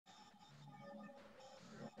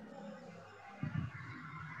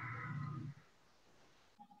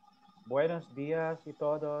Buenos dias y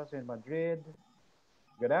todos in Madrid.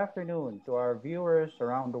 Good afternoon to our viewers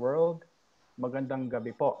around the world. Magandang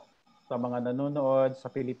gabi po sa mga nanonood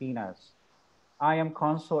sa Pilipinas. I am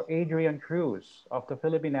Consul Adrian Cruz of the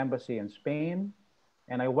Philippine Embassy in Spain,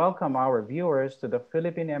 and I welcome our viewers to the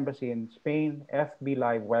Philippine Embassy in Spain FB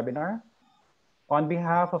Live webinar. On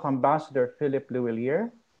behalf of Ambassador Philip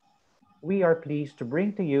Luillier, we are pleased to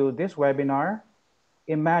bring to you this webinar,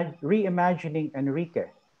 Reimagining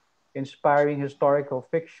Enrique, Inspiring Historical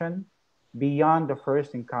Fiction Beyond the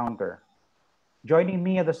First Encounter. Joining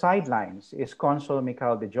me at the sidelines is Consul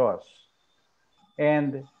Michael de Jos.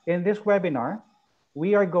 And in this webinar,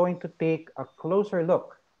 we are going to take a closer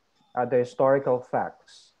look at the historical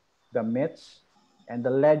facts, the myths, and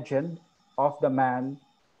the legend of the man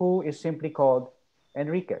who is simply called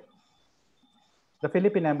Enrique. The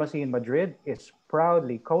Philippine Embassy in Madrid is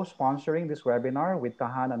proudly co-sponsoring this webinar with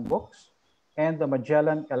Tahanan Books and the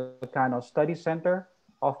Magellan Elcano Study Center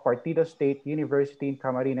of Partido State University in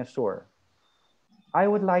Camarines Sur. I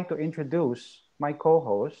would like to introduce my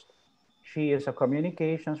co-host. She is a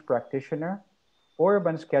communications practitioner,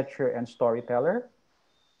 urban sketcher, and storyteller.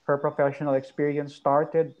 Her professional experience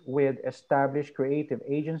started with established creative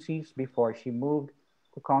agencies before she moved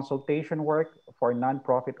to consultation work for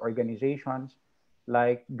nonprofit organizations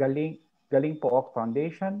like Galing Pook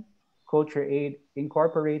Foundation, Culture Aid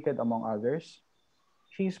Incorporated, among others.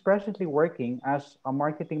 She is presently working as a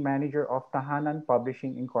marketing manager of Tahanan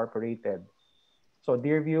Publishing Incorporated. So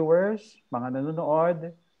dear viewers, mga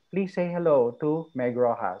nanonood, please say hello to Meg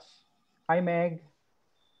Rojas. Hi, Meg.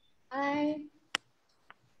 Hi.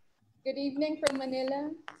 Good evening from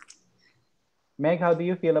Manila. Meg, how do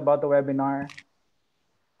you feel about the webinar?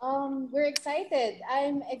 We're excited.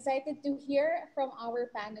 I'm excited to hear from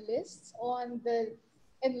our panelists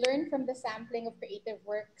and learn from the sampling of creative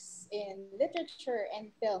works in literature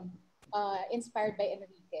and film inspired by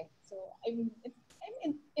Enrique. So I'm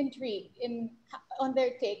intrigued on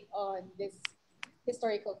their take on this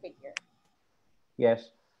historical figure. Yes.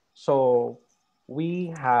 So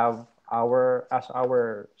we have our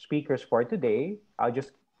speakers for today. I'll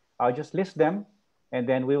just list them, and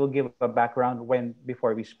then we will give a background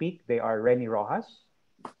before we speak. They are Renny Rojas.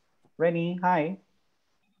 Renny, hi.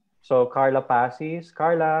 So Carla Pasis.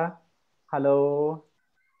 Carla, hello.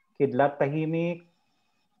 Kidlat Tahimik.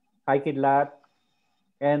 Hi, Kidlat.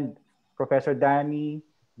 And Professor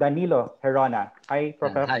Danilo Herona. Hi,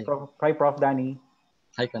 Prof. Danny.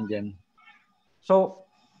 Hi, Kandian. So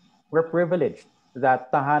we're privileged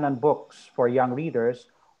that Tahanan Books for Young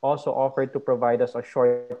Readers also offered to provide us a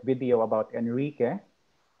short video about Enrique.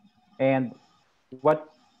 And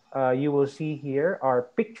what you will see here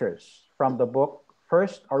are pictures from the book,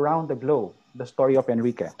 First Around the Globe, The Story of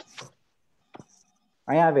Enrique.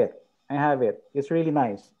 I have it. It's really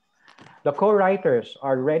nice. The co-writers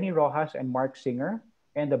are Renny Rojas and Mark Singer,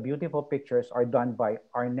 and the beautiful pictures are done by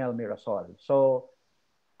Arnel Mirasol. So,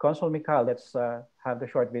 Consul Mikhail, let's have the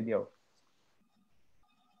short video.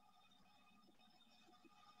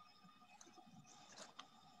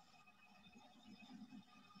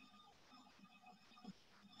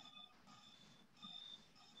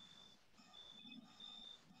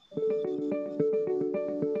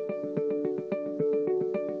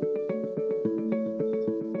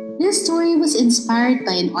 This story was inspired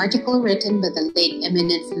by an article written by the late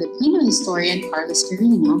eminent Filipino historian Carlos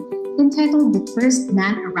Quirino entitled The First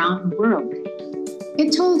Man Around the World.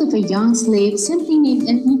 It told of a young slave simply named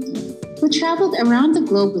Enrique, who traveled around the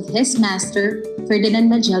globe with his master, Ferdinand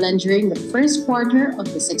Magellan, during the first quarter of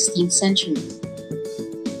the 16th century.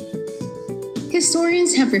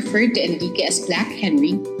 Historians have referred to Enrique as Black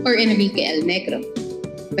Henry or Enrique el Negro.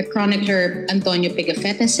 The chronicler Antonio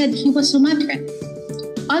Pigafetta said he was Sumatran.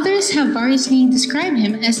 Others have variously described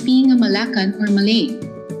him as being a Malaccan or Malay.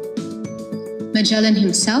 Magellan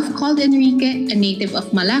himself called Enrique a native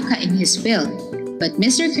of Malacca in his will, but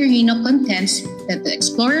Mr. Quirino contends that the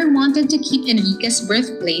explorer wanted to keep Enrique's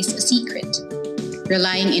birthplace a secret.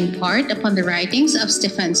 Relying in part upon the writings of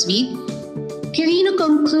Stefan Zweig, Quirino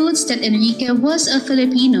concludes that Enrique was a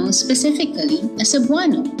Filipino, specifically a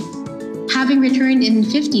Cebuano, having returned in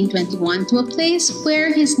 1521 to a place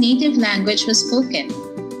where his native language was spoken.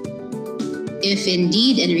 If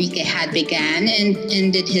indeed Enrique had began and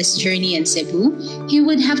ended his journey in Cebu, he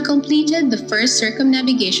would have completed the first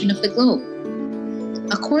circumnavigation of the globe.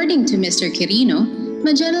 According to Mr. Quirino,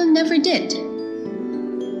 Magellan never did.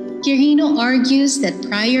 Quirino argues that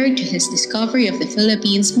prior to his discovery of the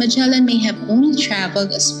Philippines, Magellan may have only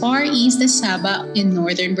traveled as far east as Sabah in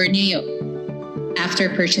northern Borneo.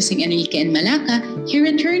 After purchasing Enrique in Malacca, he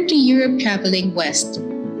returned to Europe traveling west.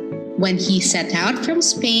 When he set out from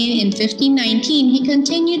Spain in 1519, he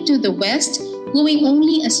continued to the west, going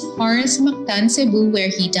only as far as Mactan, Cebu, where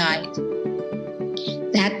he died.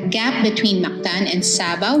 That gap between Mactan and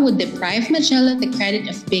Sabah would deprive Magellan the credit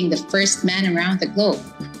of being the first man around the globe.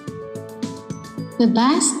 The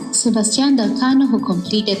Basque Sebastián Elcano, who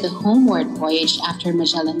completed the homeward voyage after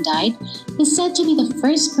Magellan died, is said to be the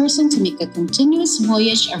first person to make a continuous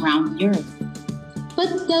voyage around Europe. But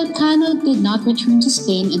Elcano did not return to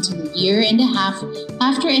Spain until a year and a half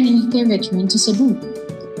after Enrique returned to Cebu.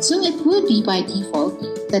 So it would be by default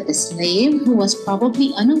that the slave, who was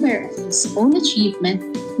probably unaware of his own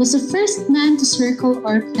achievement, was the first man to circle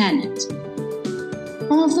our planet.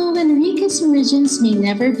 Although Enrique's origins may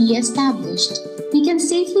never be established, we can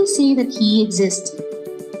safely say that he existed.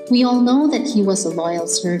 We all know that he was a loyal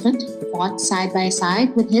servant, fought side by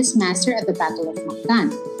side with his master at the Battle of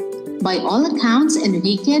Mactan. By all accounts,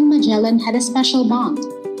 Enrique and Magellan had a special bond.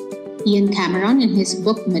 Ian Cameron, in his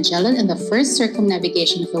book Magellan and the First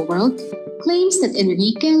Circumnavigation of the World, claims that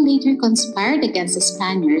Enrique later conspired against the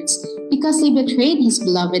Spaniards because they betrayed his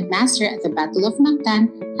beloved master at the Battle of Mactan,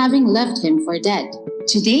 having left him for dead.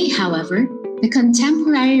 Today, however, the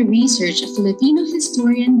contemporary research of Filipino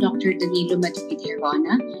historian Dr. Danilo Madrid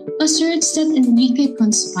asserts that Enrique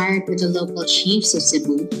conspired with the local chiefs of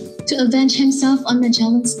Cebu to avenge himself on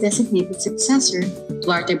Magellan's designated successor,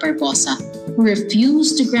 Duarte Barbosa, who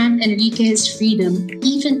refused to grant Enrique his freedom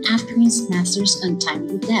even after his master's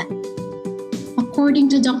untimely death. According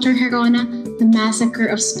to Dr. Herona, the massacre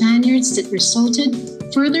of Spaniards that resulted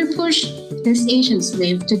further pushed this Asian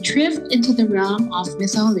slave to drift into the realm of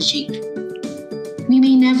mythology. We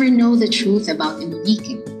may never know the truth about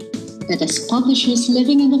Enrique, but as publishers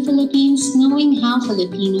living in the Philippines, knowing how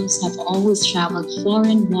Filipinos have always traveled far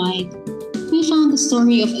and wide, we found the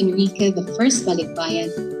story of Enrique the First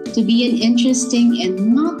Balikbayan to be an interesting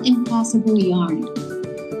and not impossible yarn.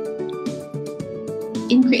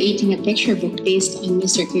 In creating a picture book based on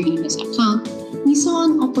Mr. Quirino's account, we saw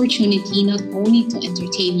an opportunity not only to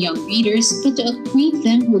entertain young readers, but to acquaint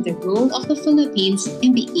them with the role of the Philippines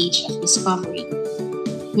in the age of discovery.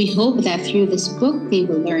 We hope that through this book, they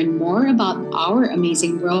will learn more about our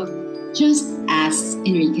amazing world, just as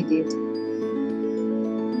Enrique did.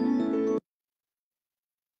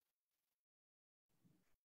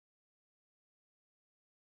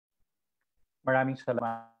 Maraming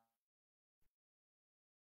salamat.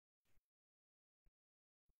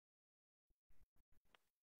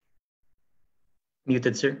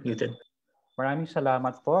 Muted, sir. Muted. Maraming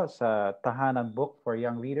salamat po sa Tahanan Book for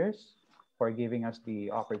Young Readers for giving us the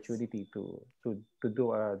opportunity to do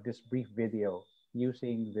this brief video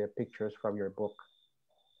using the pictures from your book.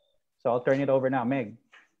 So I'll turn it over now. Meg,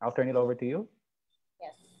 I'll turn it over to you.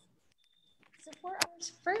 Yes. So for our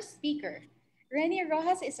first speaker, Reni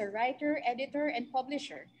Rojas is a writer, editor, and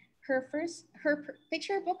publisher. Her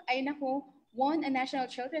picture book, Ay Naku, won a National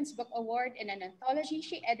Children's Book Award, and an anthology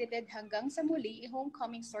she edited, Hanggang sa Muli,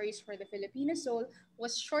 Homecoming Stories for the Filipino Soul,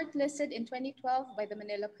 was shortlisted in 2012 by the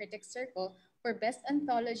Manila Critics Circle for Best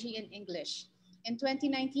Anthology in English. In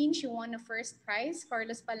 2019, she won a first prize,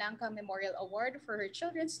 Carlos Palanca Memorial Award, for her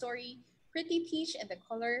children's story, Pretty Peach and the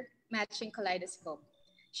Color Matching Kaleidoscope.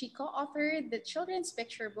 She co-authored the children's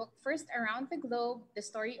picture book, First Around the Globe, The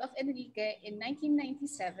Story of Enrique, in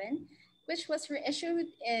 1997, which was reissued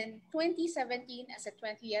in 2017 as a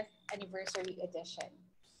 20th anniversary edition.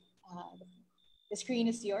 The screen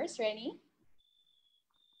is yours, Reni.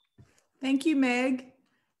 Thank you, Meg.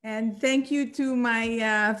 And thank you to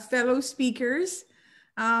my fellow speakers.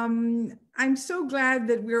 I'm so glad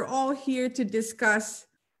that we're all here to discuss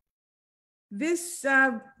this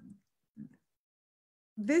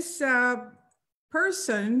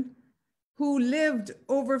person who lived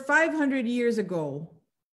over 500 years ago.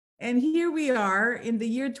 And here we are in the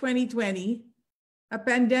year 2020, a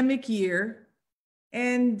pandemic year,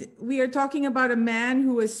 and we are talking about a man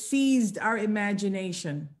who has seized our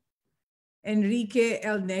imagination. Enrique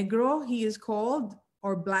el Negro, he is called,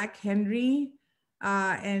 or Black Henry,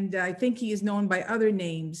 and I think he is known by other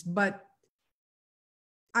names. But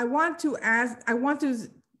I want to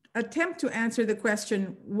attempt to answer the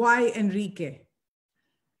question, why Enrique?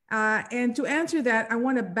 And to answer that, I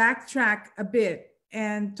want to backtrack a bit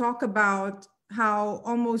and talk about how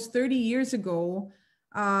almost 30 years ago,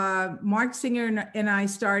 Mark Singer and I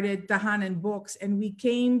started Tahanan Books, and we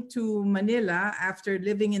came to Manila after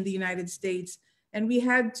living in the United States, and we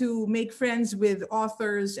had to make friends with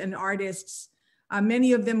authors and artists.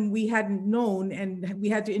 Many of them we hadn't known, and we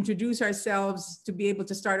had to introduce ourselves to be able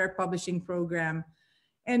to start our publishing program.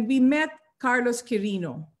 And we met Carlos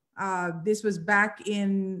Quirino. This was back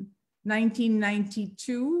in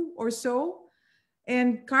 1992 or so.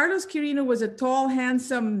 And Carlos Quirino was a tall,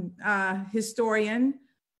 handsome historian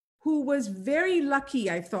who was very lucky,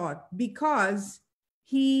 I thought, because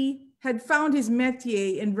he had found his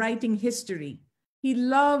métier in writing history. He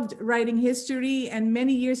loved writing history, and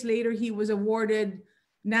many years later, he was awarded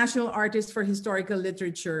National Artist for Historical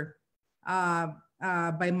Literature by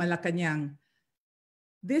Malacanang.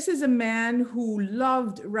 This is a man who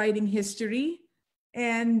loved writing history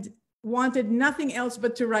and wanted nothing else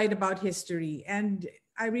but to write about history. And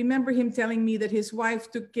I remember him telling me that his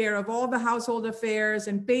wife took care of all the household affairs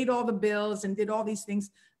and paid all the bills and did all these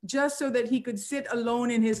things just so that he could sit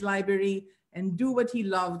alone in his library and do what he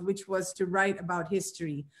loved, which was to write about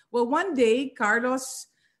history. Well, one day, Mr.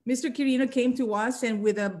 Quirino came to us and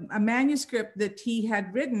with a manuscript that he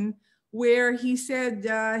had written where he said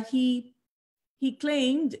he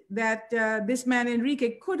claimed that this man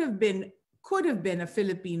Enrique could have been a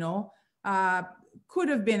Filipino, could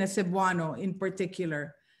have been a Cebuano in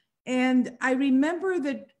particular. And I remember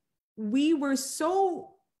that we were so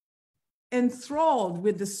enthralled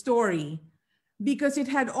with the story because it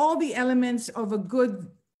had all the elements of a good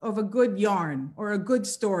yarn or a good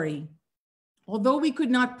story. Although we could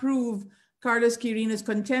not prove Carlos Quirino's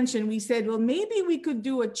contention, we said, well, maybe we could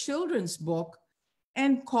do a children's book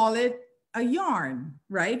and call it a yarn,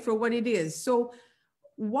 right, for what it is. So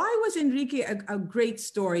why was Enrique a great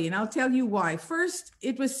story? And I'll tell you why. First,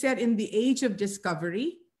 it was set in the age of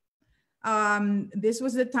discovery. This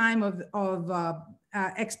was the time of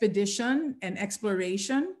expedition and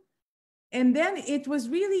exploration. And then it was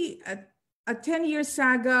really a 10-year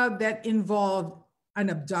saga that involved an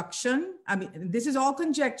abduction. I mean, this is all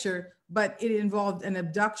conjecture, but it involved an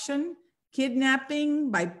abduction,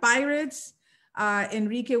 kidnapping by pirates.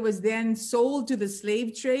 Enrique was then sold to the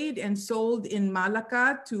slave trade and sold in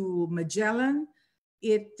Malacca to Magellan.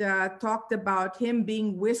 It talked about him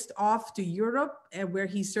being whisked off to Europe, where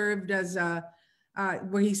he served his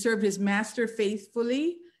master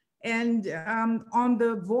faithfully. And on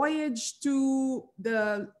the voyage towards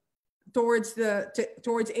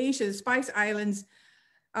Asia, the Spice Islands,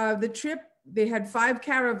 the trip, they had 5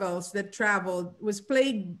 caravels that traveled, was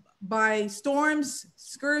plagued by storms,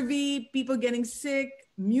 scurvy, people getting sick,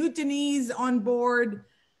 mutinies on board.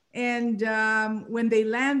 And when they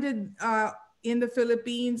landed in the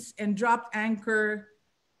Philippines and dropped anchor,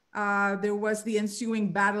 there was the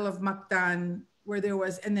ensuing Battle of Mactan, where there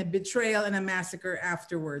was a betrayal and a massacre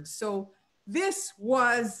afterwards. So this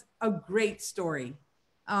was a great story.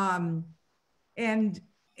 And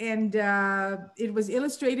it was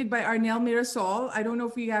illustrated by Arnel Mirasol. I don't know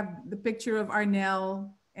if you have the picture of Arnel,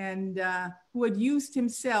 and who had used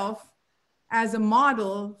himself as a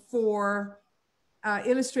model for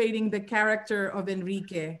illustrating the character of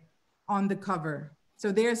Enrique on the cover.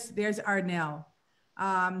 So there's Arnel,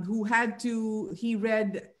 he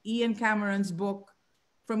read Ian Cameron's book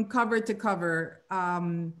from cover to cover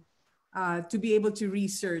to be able to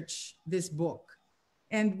research this book.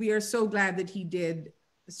 And we are so glad that he did,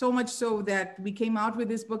 so much so that we came out with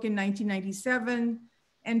this book in 1997,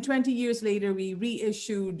 and 20 years later, we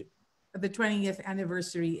reissued the 20th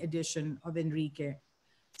anniversary edition of Enrique.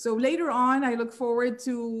 So later on, I look forward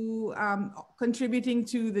to contributing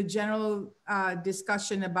to the general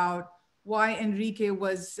discussion about why Enrique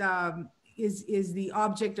is the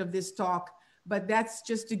object of this talk. But that's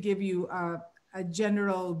just to give you a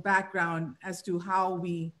general background as to how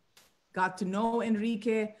we got to know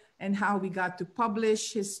Enrique and how we got to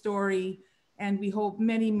publish his story. And we hope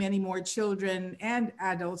many, many more children and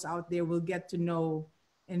adults out there will get to know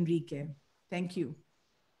Enrique. Thank you.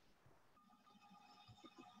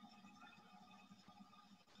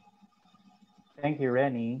 Thank you,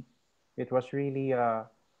 Rennie. It was really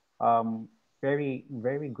very,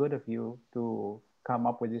 very good of you to come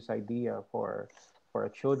up with this idea for a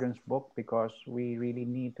children's book, because we really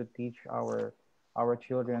need to teach our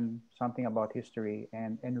children something about history,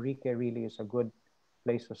 and Enrique really is a good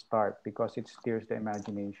place to start because it steers the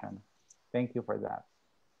imagination. Thank you for that.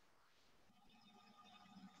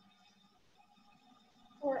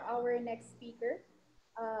 For our next speaker,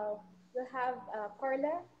 we'll have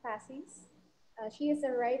Carla Passis. She is a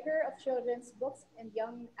writer of children's books and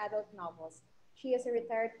young adult novels. She is a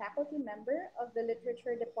retired faculty member of the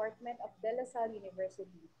Literature Department of De La Salle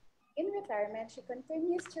University. In retirement, she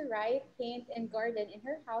continues to write, paint, and garden in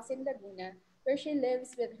her house in Laguna, where she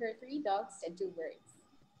lives with her 3 dogs and 2 birds.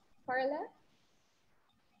 Carla?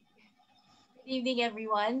 Good evening,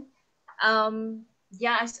 everyone.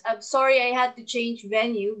 Yes, I'm sorry I had to change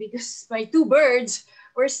venue because my 2 birds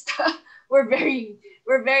were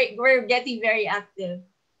we're getting very active.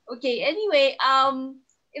 Okay, anyway,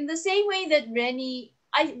 in the same way that Rennie,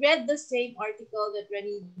 I read the same article that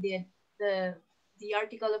Rennie did, the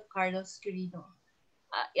article of Carlos Quirino.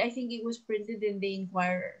 I think it was printed in the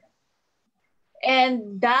Inquirer.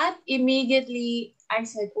 And that immediately, I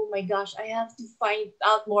said, oh my gosh, I have to find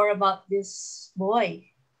out more about this boy.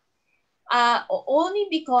 Only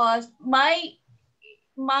because my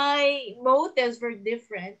motives were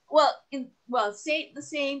different. Say the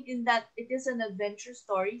same in that it is an adventure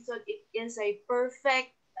story, so it is a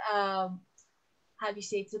perfect how do you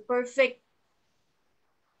say, it's a perfect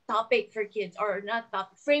topic for kids, or not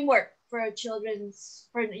topic, framework for a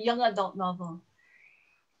young adult novel.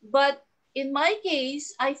 But in my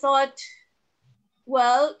case, I thought,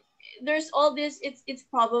 well, there's all this. It's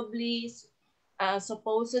probably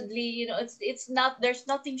supposedly, it's not. There's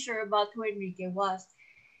nothing sure about who Enrique was,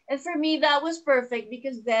 and for me that was perfect,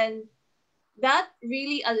 because then that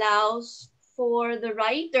really allows for the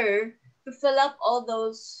writer to fill up all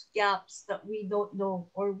those gaps that we don't know,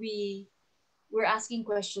 or we're asking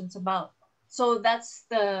questions about. So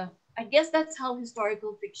I guess that's how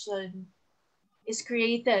historical fiction is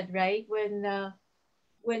created, right?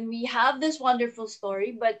 When we have this wonderful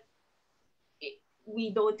story, but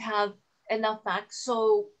we don't have enough facts,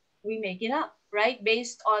 so we make it up, right?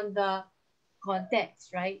 Based on the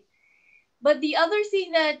context, right? But the other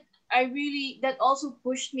thing that also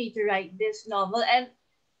pushed me to write this novel, and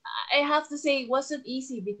I have to say it wasn't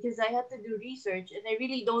easy, because I had to do research, and I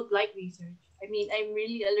really don't like research. I mean, I'm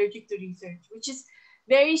really allergic to research, which is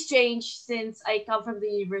very strange since I come from the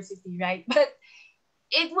university, right? But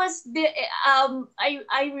it was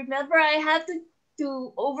I remember I had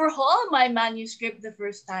to overhaul my manuscript the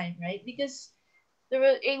first time, right? Because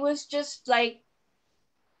it was just like,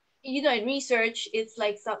 in research, it's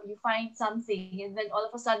like you find something, and then all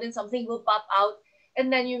of a sudden something will pop out,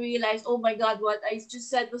 and then you realize, oh my god, what I just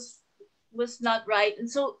said was not right. And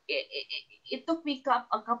so it took me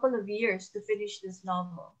a couple of years to finish this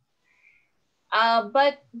novel.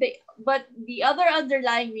 But the other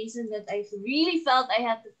underlying reason that I really felt I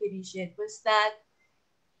had to finish it was that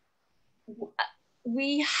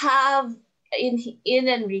we have in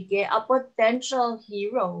Enrique a potential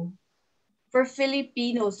hero for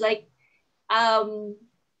Filipinos. Like,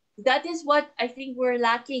 that is what I think we're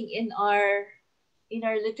lacking in our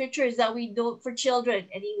literature, is that we don't, for children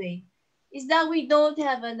anyway, is that we don't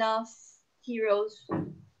have enough heroes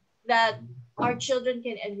that our children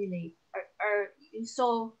can emulate.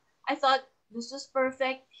 So I thought this was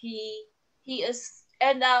perfect. He is,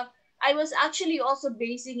 and I was actually also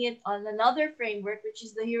basing it on another framework, which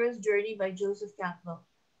is The Hero's Journey by Joseph Campbell,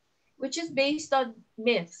 which is based on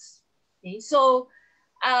myths. Okay, so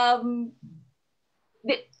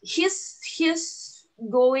his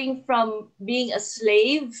going from being a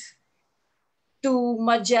slave to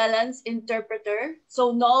Magellan's interpreter.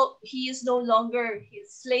 So no, he is no longer,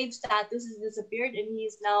 his slave status has disappeared, and he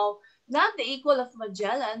is now not the equal of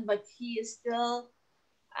Magellan, but he is still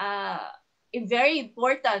very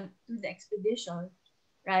important to the expedition,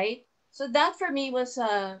 right? So that for me was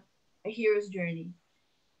a hero's journey.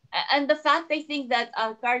 And the fact, I think, that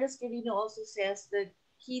Carlos Quirino also says that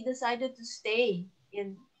he decided to stay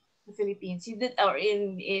in the Philippines. He did, or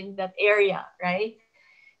in that area, right?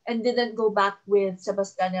 And didn't go back with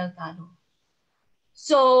Sebastian Elcano.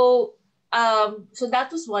 So that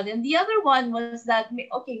was one. And the other one was that,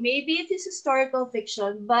 okay, maybe it is historical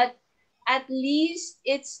fiction, but at least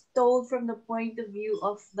it's told from the point of view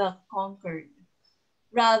of the conquered,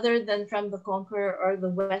 rather than from the conqueror or the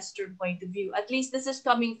Western point of view. At least this is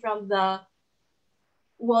coming from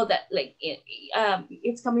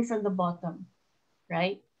it's coming from the bottom,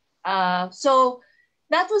 right? So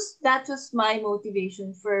that was my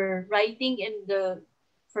motivation for writing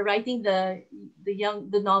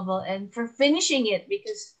the novel, and for finishing it,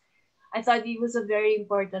 because I thought it was a very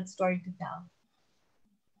important story to tell.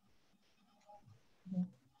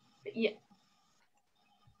 Yeah.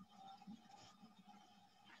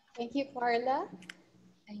 Thank you, Carla.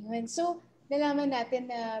 Ayun. So, nalaman natin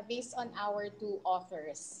na based on our two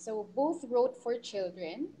authors. So, both wrote for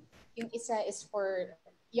children. Yung isa is for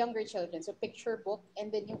younger children, so picture book. And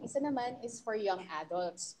then yung isa naman is for young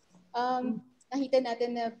adults. Nakita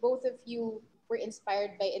natin na both of you were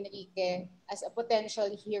inspired by Enrique as a potential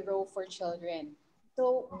hero for children.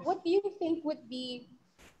 So, what do you think would be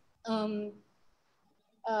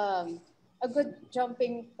a good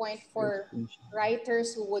jumping point for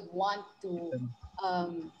writers who would want to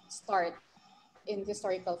start in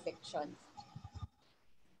historical fiction?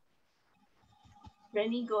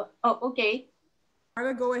 Rennie, go. Oh, okay.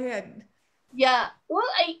 Carla, go ahead. Yeah. Well,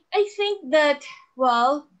 I think that,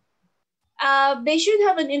 they should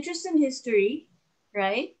have an interest in history.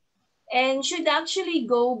 right? And should actually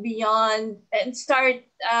go beyond and start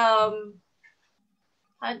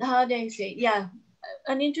how do I say? Yeah,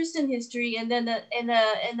 an interest in history, and then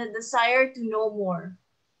a desire to know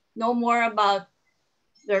more about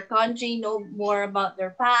their country, know more about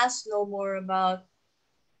their past, know more about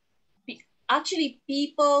actually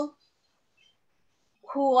people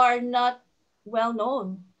who are not well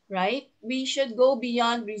known, right? We should go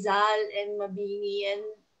beyond Rizal and Mabini and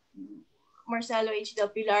Marcelo H. Del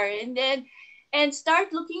Pilar, and then and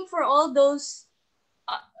start looking for all those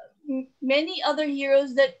uh, many other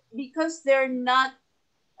heroes that because they're not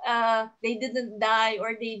they didn't die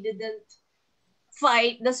or they didn't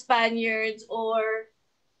fight the Spaniards or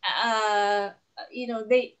uh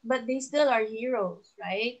they still are heroes,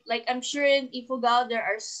 right? Like I'm sure in Ifugao there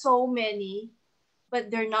are so many, but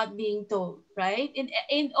they're not being told, right?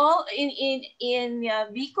 In all in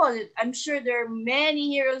Bicol, I'm sure there are many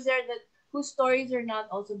heroes there that whose stories are not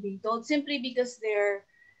also being told simply because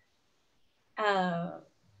uh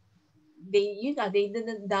they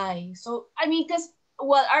didn't die. So I mean, because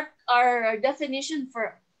well, our definition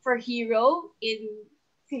for hero in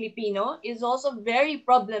Filipino is also very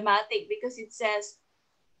problematic because it says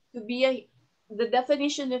to be a the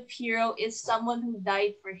definition of hero is someone who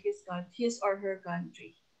died for his or her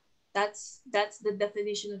country. That's the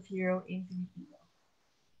definition of hero in Filipino.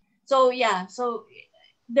 So yeah, so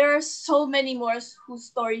there are so many more whose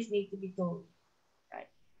stories need to be told, right?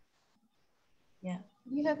 Yeah.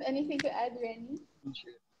 Do you have anything to add, Rennie?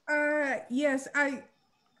 Yes, I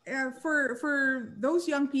for those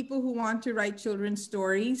young people who want to write children's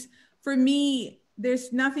stories, for me,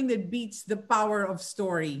 there's nothing that beats the power of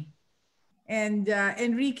story. And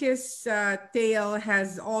Enrique's tale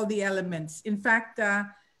has all the elements. In fact,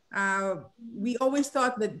 we always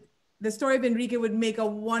thought that the story of Enrique would make a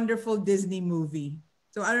wonderful Disney movie.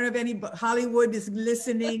 So I don't know if any Hollywood is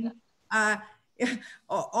listening. Uh,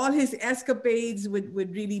 all his escapades would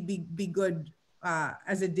really be good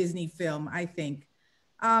as a Disney film, I think.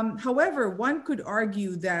 However, one could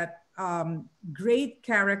argue that great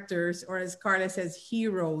characters, or as Carla says,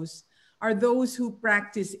 heroes, are those who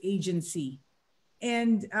practice agency.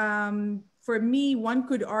 And for me, one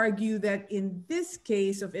could argue that in this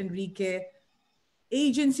case of Enrique,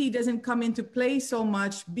 agency doesn't come into play so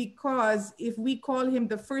much because if we call him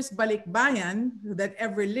the first balikbayan that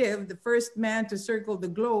ever lived, the first man to circle the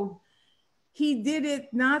globe, he did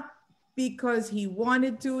it not because he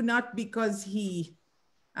wanted to, not because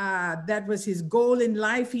that was his goal in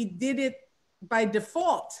life. He did it by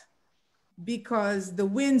default because the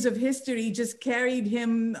winds of history just carried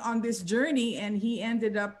him on this journey, and he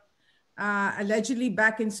ended up allegedly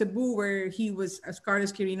back in Cebu, where he was, as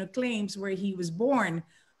Carlos Quirino claims, where he was born.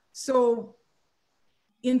 So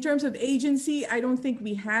in terms of agency, I don't think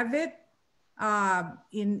we have it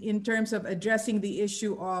in terms of addressing the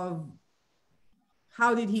issue of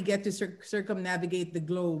how did he get to circumnavigate the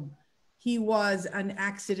globe. He was an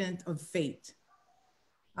accident of fate.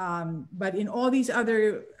 But in all these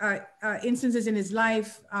other instances in his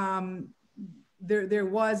life, there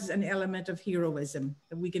was an element of heroism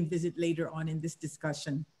that we can visit later on in this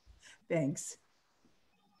discussion. Thanks.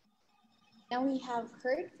 Now we have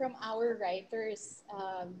heard from our writers.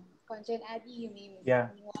 Concha and Adi, you may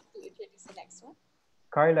want to introduce the next one.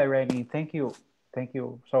 Carla, Rennie, thank you. Thank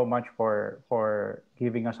you so much for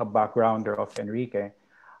giving us a backgrounder of Enrique.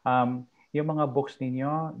 Yung mga books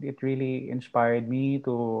ninyo, it really inspired me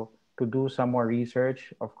to do some more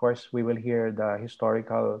research. Of course, we will hear the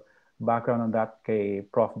historical background on that kay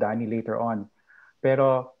Prof. Danny later on.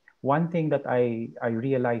 Pero one thing that I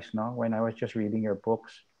realized when I was just reading your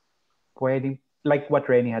books, pwedeng, like what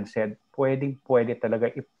Rennie had said, pwede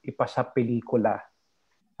talaga ipasa pelikula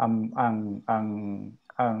ang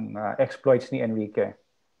exploits ni Enrique.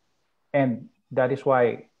 And that is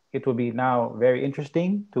why it will be now very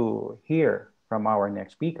interesting to hear from our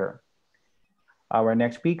next speaker. Our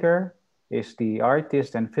next speaker is the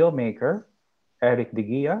artist and filmmaker, Eric De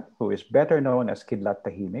Guia, who is better known as Kidlat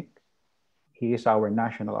Tahimik. He is our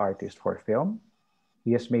national artist for film.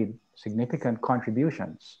 He has made significant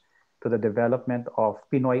contributions to the development of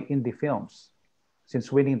Pinoy indie films,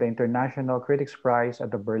 since winning the International Critics Prize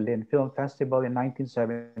at the Berlin Film Festival in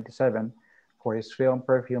 1977 for his film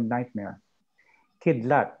Perfume Nightmare.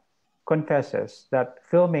 Kidlat confesses that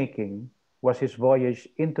filmmaking was his voyage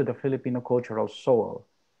into the Filipino cultural soul.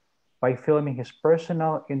 By filming his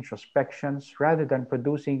personal introspections rather than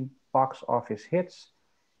producing box office hits,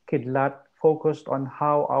 Kidlat focused on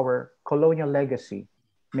how our colonial legacy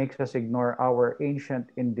makes us ignore our ancient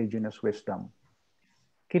indigenous wisdom.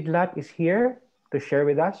 Kidlat is here to share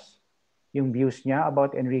with us yung views niya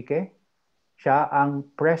about Enrique. Siya ang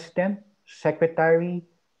President, Secretary,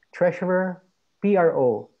 Treasurer,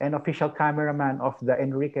 PRO, and official cameraman of the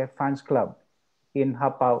Enrique Fans Club in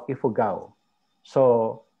Hapao, Ifugao.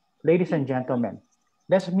 So, ladies and gentlemen,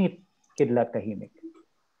 let's meet Kidlat Tahimik.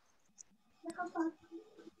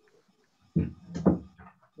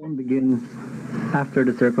 Film begins after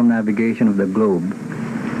the circumnavigation of the globe.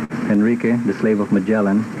 Enrique, the slave of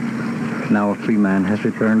Magellan, now a free man, has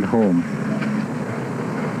returned home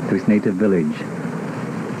to his native village.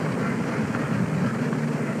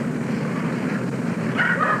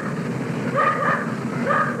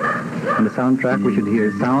 On the soundtrack, we should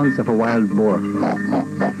hear sounds of a wild boar.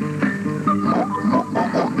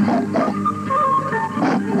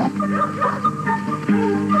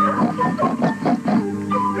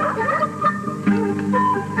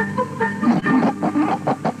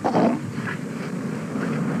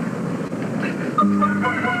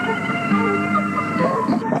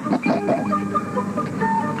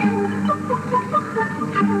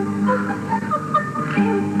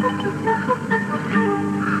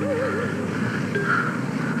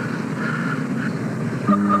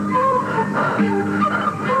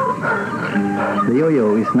 The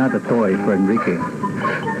yo-yo is not a toy for Enrique.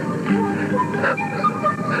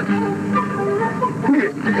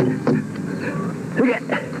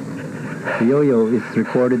 The yo-yo is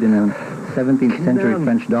recorded in a 17th century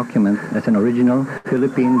French document as an original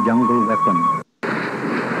Philippine jungle weapon.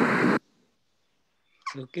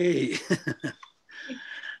 Okay.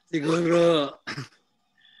 Siguro,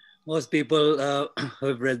 most people who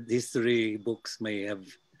have read history books may have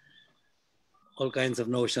all kinds of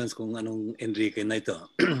notions kung anong Enrique na ito.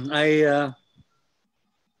 I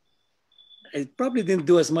probably didn't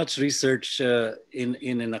do as much research in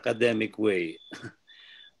an academic way.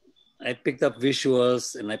 I picked up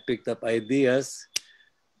visuals and I picked up ideas,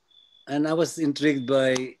 and I was intrigued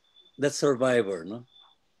by that survivor. No?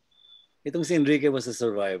 Itong si Enrique was a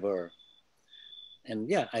survivor. And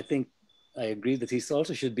yeah, I think I agree that he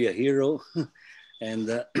also should be a hero.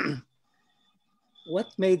 And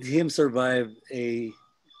what made him survive a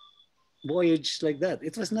voyage like that?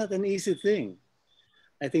 It was not an easy thing.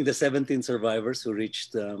 I think the 17 survivors who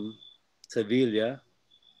reached Sevilla,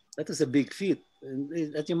 that was a big feat.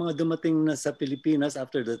 At yung mga dumating na sa Pilipinas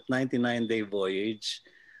after the 99-day voyage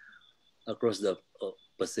across the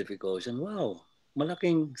Pacific Ocean, wow,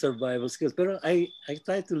 malaking survival skills. Pero I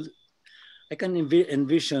can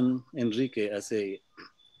envision Enrique as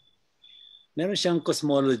meron siyang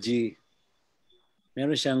cosmology,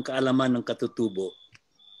 meron siyang kaalaman ng katutubo.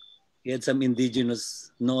 He had some indigenous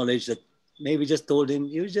knowledge that maybe just told him,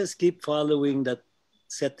 you just keep following that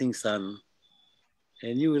setting sun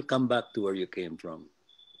and you will come back to where you came from.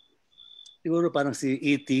 Siguro parang si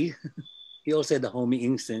E.T., he also had a homing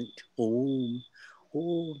instinct. Home,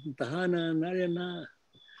 tahanan, nariyan na.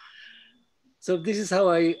 So this is how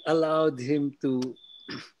I allowed him to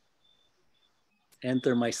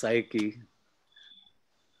enter my psyche.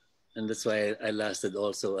 And that's why I lasted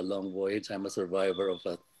also a long voyage. I'm a survivor of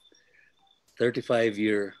a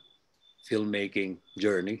 35-year filmmaking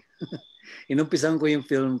journey. Inumpisan ko yung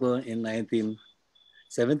film ko in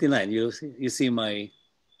 1979. You see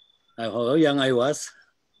how young I was.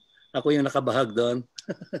 Ako yung nakabahag doon.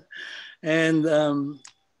 And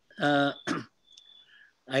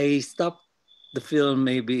I stopped the film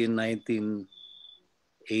maybe in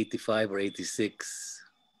 1985 or 86.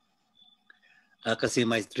 Kasi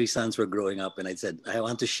my 3 sons were growing up and I said, I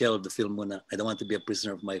want to shelve the film muna. I don't want to be a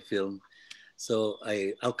prisoner of my film. So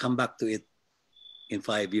I'll come back to it in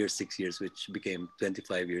 5 years, 6 years, which became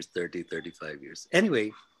 25 years, 30, 35 years.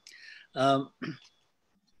 Anyway, I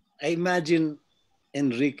imagine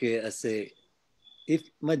Enrique as if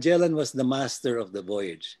Magellan was the master of the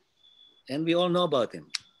voyage, and we all know about him.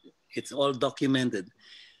 It's all documented,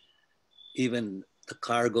 even the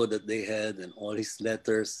cargo that they had and all his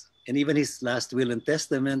letters, and even his last will and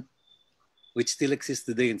testament, which still exists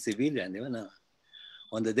today in Sevilla.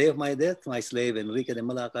 On the day of my death, my slave Enrique de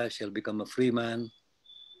Malacca shall become a free man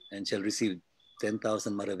and shall receive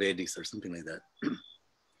 10,000 maravedis or something like that.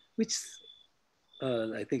 Which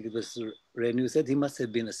I think it was Renu said he must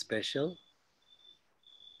have been a special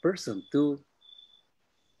person to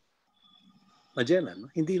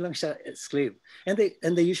Magellan. Hindi lang siya a slave. And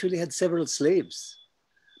they usually had several slaves.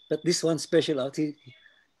 But this one special out, he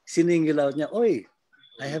siningil out niya, oy,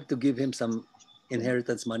 I have to give him some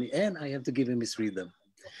inheritance money and I have to give him his freedom.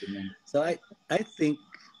 So I think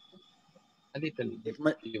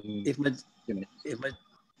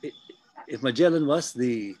if Magellan was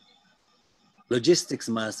the logistics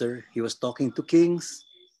master, he was talking to kings,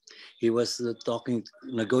 He was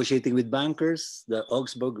negotiating with bankers, the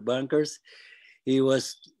Augsburg bankers. He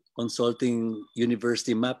was consulting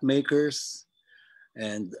university map makers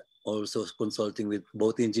and also consulting with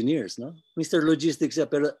both engineers. No, Mr. Logistics,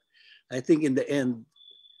 pero I think in the end,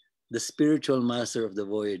 the spiritual master of the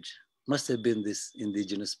voyage must have been this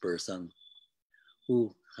indigenous person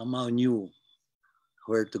who somehow knew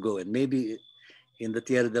where to go. And maybe in the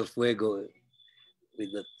Tierra del Fuego,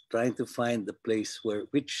 with trying to find the place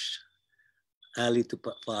which alley to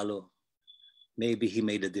follow, maybe he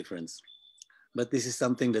made a difference. But this is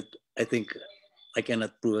something that I think I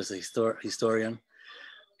cannot prove as a historian.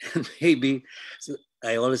 And maybe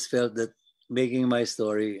I always felt that making my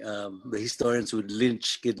story, the historians would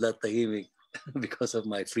lynch Kidlat Tahimik because of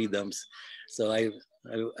my freedoms. So I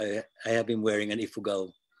have been wearing an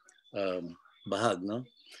Ifugao bahag, no?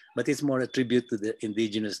 But it's more a tribute to the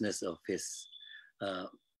indigenousness of his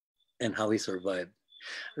and how he survived.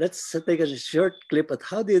 Let's take a short clip at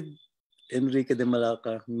how did Enrique de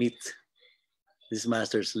Malacca meet this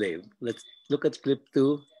master slave. Let's look at clip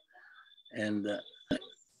 2 and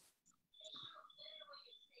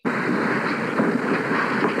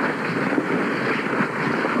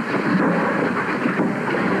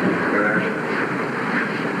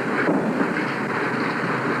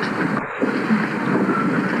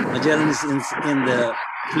Magellan is in the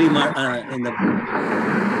flea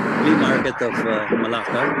market of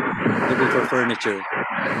Malacca, looking for furniture.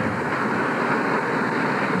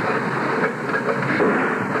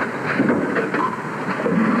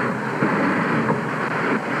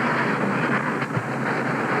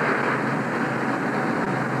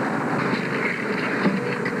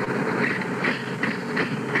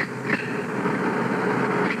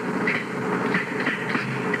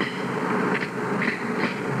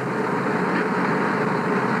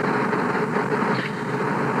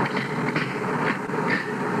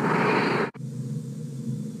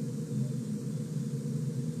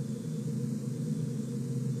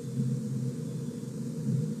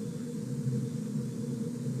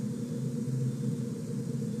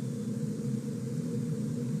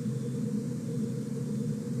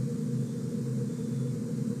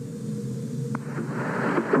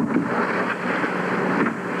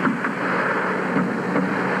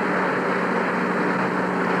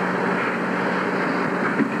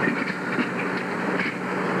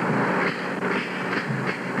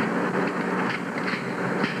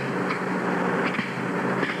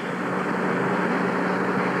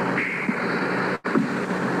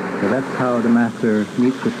 That's how the master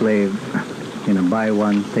meets the slave in a buy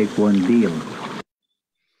one, take one deal.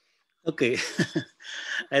 Okay.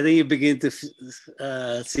 I think you begin to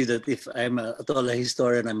see that if I'm at all a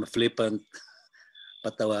historian, I'm a flippant,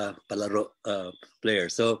 patawa, palaro player.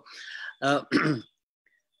 So I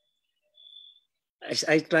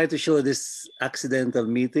try to show this accidental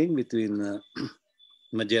meeting between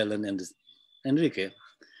Magellan and Enrique,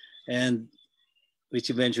 and which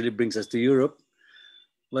eventually brings us to Europe.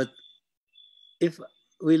 But if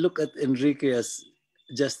we look at Enrique as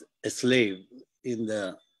just a slave in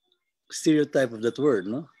the stereotype of that word,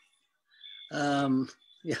 no?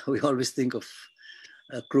 Yeah, we always think of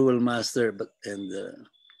a cruel master, but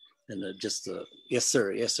just yes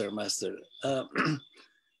sir, master.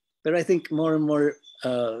 But I think more and more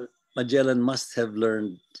Magellan must have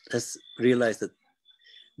has realized that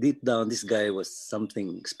deep down this guy was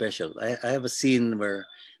something special. I have a scene where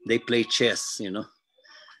they play chess, you know,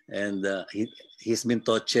 and he's been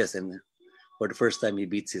taught chess, and for the first time he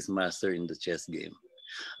beats his master in the chess game.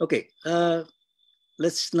 Okay,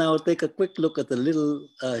 let's now take a quick look at a little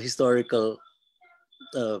historical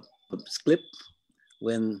clip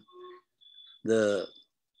when the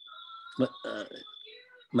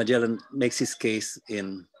Magellan makes his case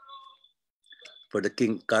for the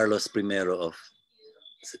King Carlos I of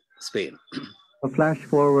Spain. A flash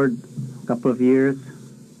forward a couple of years.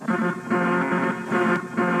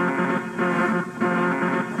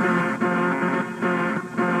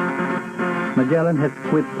 Magellan has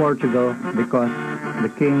quit Portugal because the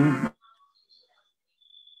king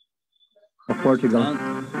of Portugal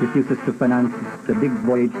refuses to finance the big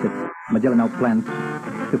voyage that Magellan now plans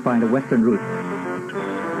to find a western route.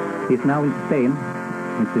 He's now in Spain,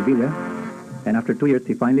 in Sevilla, and after 2 years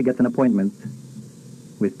he finally gets an appointment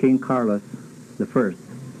with King Carlos I.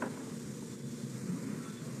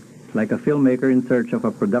 Like a filmmaker in search of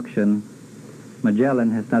a production,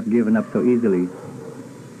 Magellan has not given up so easily.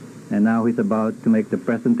 And now he's about to make the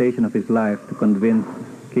presentation of his life to convince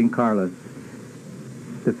King Carlos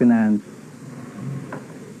to finance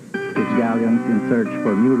his galleons in search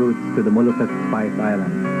for new routes to the Moluccas Spice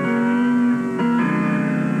Islands.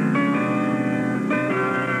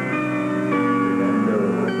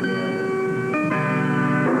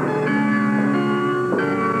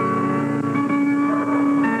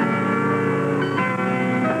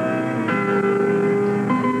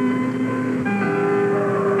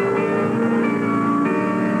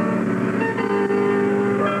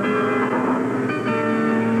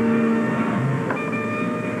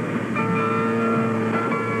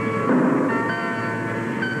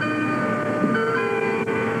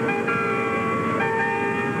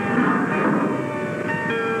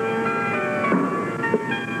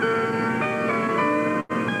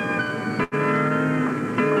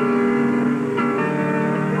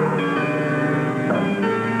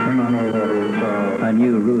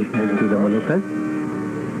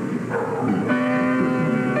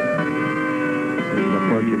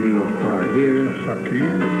 Portuguese are here,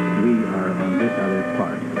 we are on this other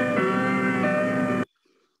part.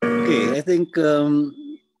 Okay, I think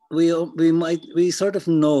we sort of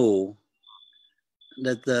know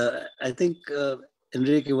that I think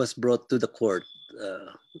Enrique was brought to the court.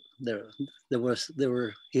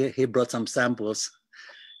 He brought some samples,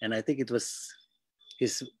 and I think it was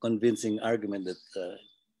his convincing argument that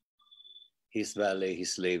his valet,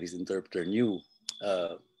 his slave, his interpreter knew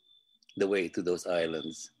the way to those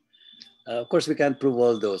islands. Of course, we can't prove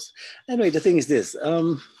all those. Anyway, the thing is this: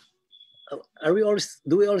 do we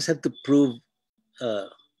always have to prove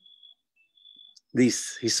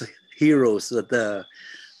these his heroes that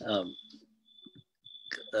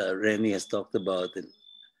Rennie has talked about? And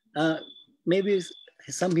maybe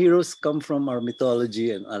some heroes come from our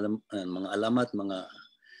mythology and mga alamat, mga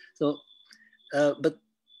so. But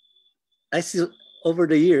I see over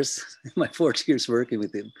the years, my 40 years working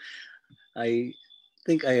with him, I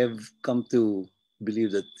think I have come to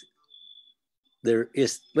believe that there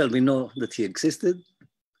is, well, we know that he existed,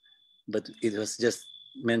 but it was just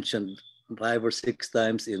mentioned 5 or 6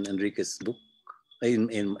 times in Enrique's book, in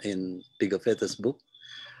Pigafetta's book.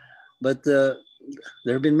 But there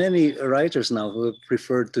have been many writers now who have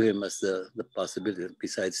referred to him as the possibility,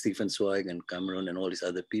 besides Stephen Zweig and Cameron and all these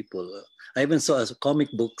other people. I even saw as comic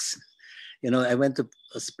books. You know, I went to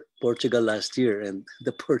Portugal last year, and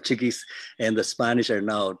the Portuguese and the Spanish are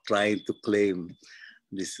now trying to claim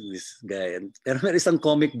this guy. And there is some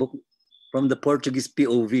comic book from the Portuguese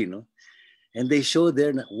POV, no? And they show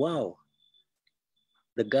there, wow,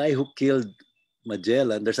 the guy who killed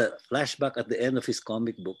Magellan, there's a flashback at the end of his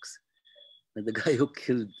comic books. And the guy who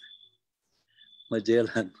killed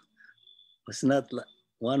Magellan was not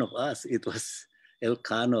one of us. It was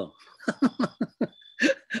Elcano.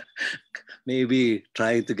 Maybe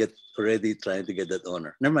trying to get that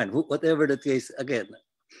honor. Never mind, whatever the case, again,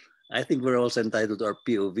 I think we're also entitled to our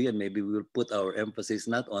POV, and maybe we will put our emphasis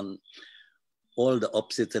not on all the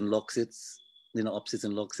opposites and loxites, opposites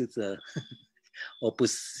and loxites,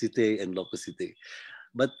 opposite and locusite.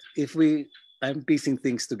 But I'm piecing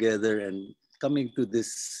things together and coming to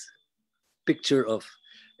this picture of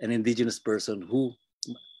an indigenous person who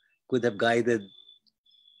could have guided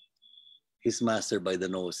his master by the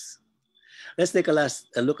nose. Let's take a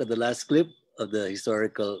look at the last clip of the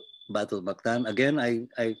historical Battle of Mactan. Again,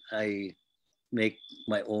 I make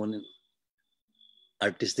my own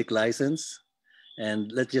artistic license,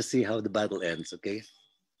 and let's just see how the battle ends, okay?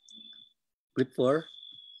 Clip 4.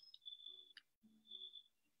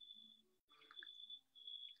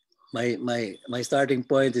 My starting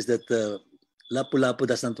point is that Lapu-Lapu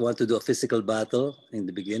doesn't want to do a physical battle in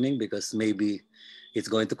the beginning because maybe it's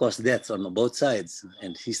going to cause deaths on both sides.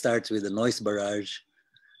 And he starts with a noise barrage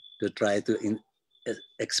to try to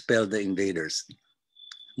expel the invaders.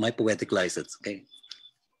 My poetic license, okay?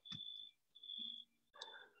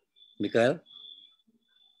 Mikhail?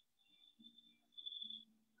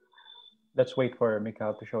 Let's wait for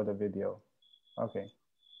Mikhail to show the video. Okay.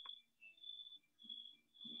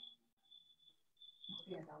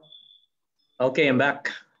 Okay, I'm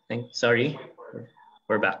back. Sorry,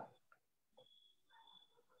 we're back.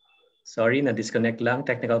 Sorry, na-disconnect lang,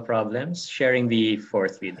 technical problems. Sharing the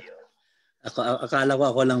 4th video. Akala ko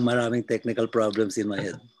ako lang maraming technical problems in my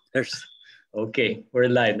head. Okay, we're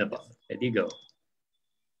live na po. Ready, go.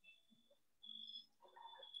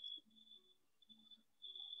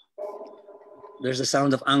 There's a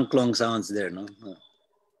sound of angklong sounds there, no?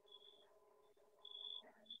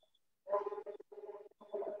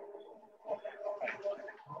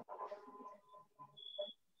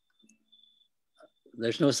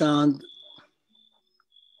 There's no sound.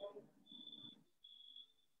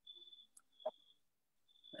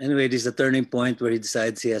 Anyway, this is a turning point where he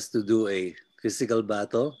decides he has to do a physical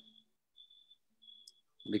battle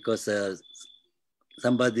because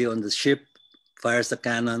somebody on the ship fires a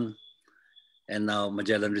cannon, and now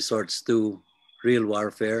Magellan resorts to real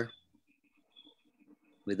warfare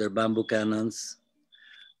with their bamboo cannons.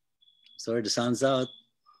 Sorry, the sun's out.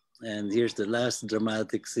 And here's the last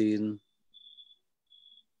dramatic scene.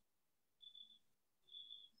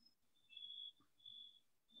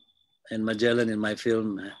 And Magellan in my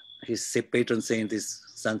film, his patron saint is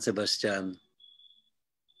San Sebastian.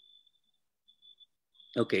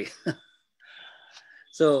 Okay.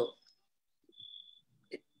 So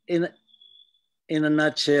in a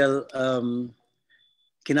nutshell,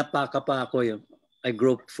 kinapaka pa ako yun. I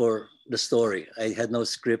groped for the story. I had no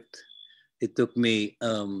script. It took me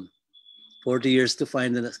 40 years to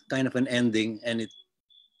find a kind of an ending,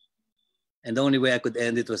 and the only way I could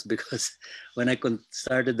end it was because when I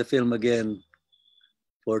started the film again,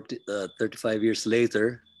 35 years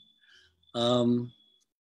later.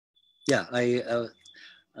 Yeah,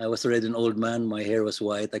 I was already an old man. My hair was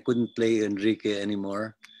white. I couldn't play Enrique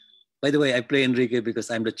anymore. By the way, I play Enrique because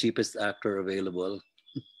I'm the cheapest actor available.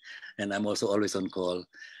 And I'm also always on call.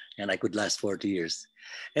 And I could last 40 years.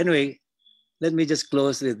 Anyway, let me just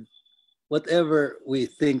close with whatever we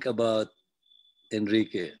think about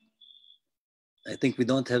Enrique. I think we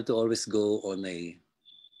don't have to always go on a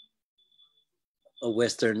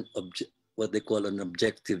Western, what they call an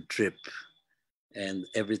objective trip. And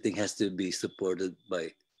everything has to be supported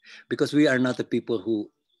by, because we are not the people who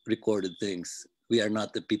recorded things. We are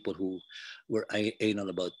not the people who were anal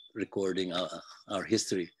about recording our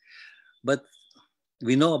history. But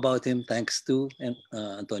we know about him thanks to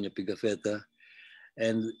Antonio Pigafetta.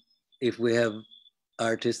 And if we have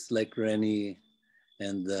artists like Rennie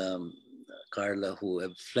and Carla who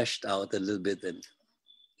have fleshed out a little bit, and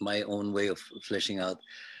my own way of fleshing out.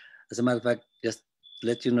 As a matter of fact, just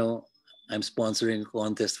let you know, I'm sponsoring a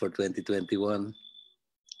contest for 2021.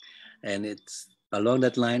 And it's along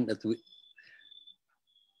that line that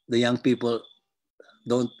the young people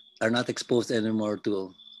are not exposed anymore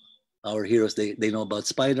to our heroes. They know about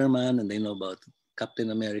Spider-Man and they know about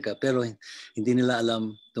Captain America, pero hindi nila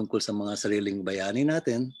alam tungkol sa mga sariling bayani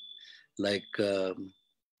natin, like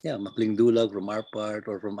Mapling Dulag from our part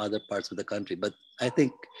or from other parts of the country. But I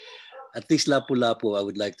think at least Lapu-Lapu, I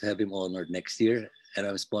would like to have him honored next year, and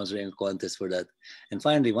I'm sponsoring a contest for that. And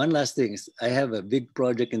finally, one last thing is I have a big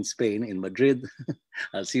project in Spain, in Madrid.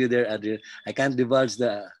 I'll see you there, Adrian. I can't divulge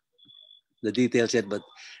the details yet, but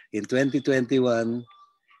in 2021,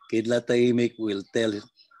 Kidlat Taimik will tell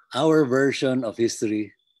our version of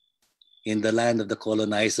history in the land of the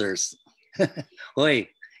colonizers. Hoy,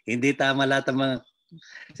 hindi tama lahat ng mga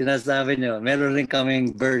sinasabi nyo. Meron rin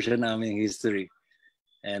kaming version naming history.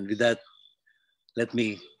 And with that, let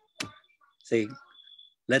me say,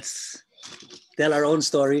 let's tell our own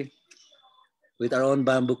story with our own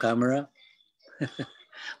bamboo camera.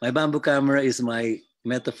 My bamboo camera is my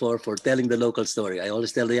metaphor for telling the local story. I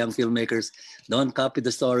always tell the young filmmakers, don't copy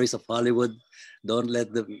the stories of Hollywood. Don't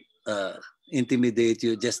let them intimidate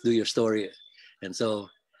you. Just do your story. And so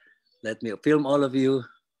let me film all of you.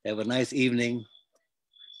 Have a nice evening.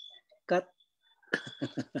 Cut.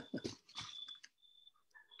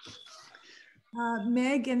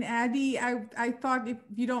 Meg and Addie, I thought, if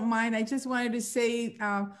you don't mind, I just wanted to say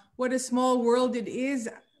what a small world it is.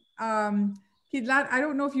 Kidlat, I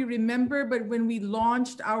don't know if you remember, but when we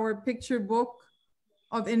launched our picture book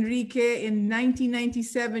of Enrique in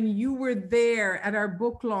 1997, you were there at our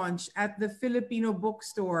book launch at the Filipino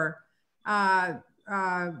bookstore,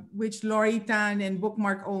 which Lori Tan and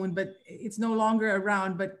Bookmark owned, but it's no longer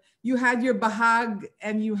around. But you had your bahag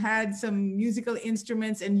and you had some musical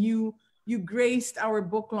instruments, and you graced our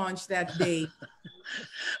book launch that day.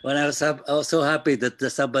 Well, I was so happy that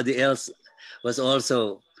somebody else was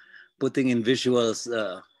also putting in visuals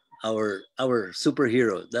our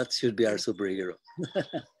superhero. That should be our superhero.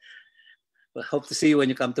 Well, hope to see you when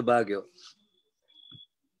you come to Baguio.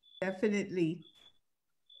 Definitely.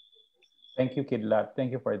 Thank you, Kidlat.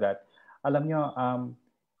 Thank you for that. Alam nyo,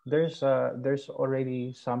 there's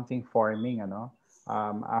already something forming,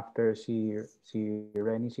 after si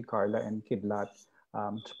Rennie, si Carla, and Kidlat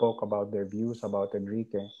spoke about their views about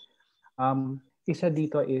Enrique. Isa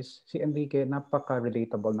dito is si Enrique,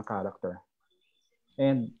 napaka-relatable na character.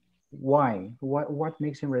 And why? What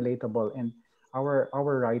makes him relatable? And our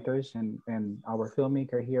writers and our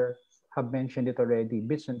filmmaker here have mentioned it already,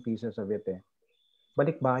 bits and pieces of it.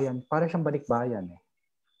 Balikbayan, para siyang balikbayan.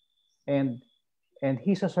 And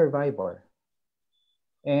he's a survivor.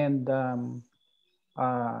 And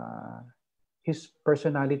his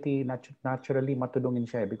personality naturally matulungin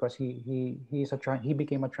siya because he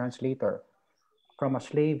became a translator. From a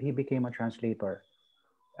slave, he became a translator.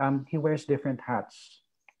 He wears different hats.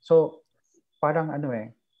 So parang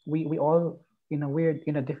we all in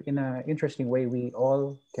a interesting way, we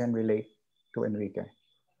all can relate to Enrique.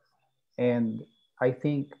 And I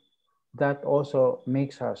think that also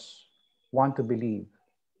makes us want to believe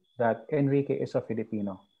that Enrique is a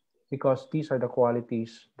Filipino, because these are the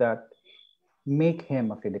qualities that make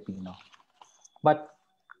him a Filipino. But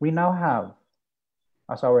we now have,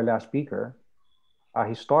 as our last speaker, a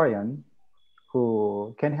historian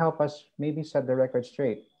who can help us maybe set the record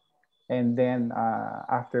straight. And then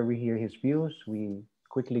after we hear his views, we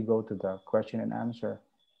quickly go to the question and answer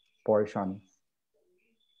portion.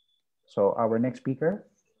 So our next speaker,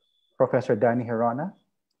 Professor Danny Herona.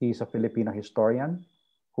 He's a Filipino historian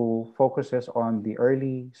who focuses on the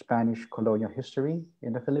early Spanish colonial history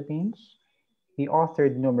in the Philippines. He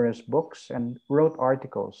authored numerous books and wrote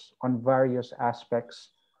articles on various aspects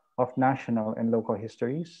of national and local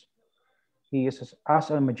histories. He is, as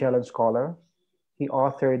a Magellan scholar, he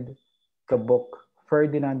authored the book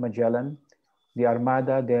Ferdinand Magellan, the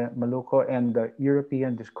Armada de Maluco and the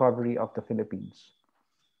European Discovery of the Philippines.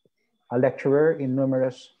 A lecturer in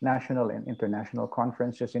numerous national and international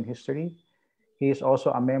conferences in history, he is also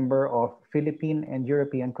a member of Philippine and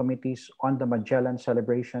European committees on the Magellan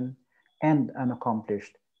celebration and an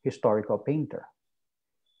accomplished historical painter.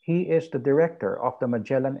 He is the director of the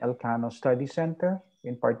Magellan Elcano Study Center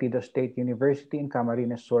in Partida State University in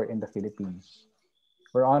Camarines Sur in the Philippines.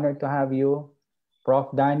 We're honored to have you,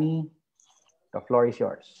 Prof. Danny. The floor is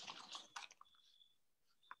yours.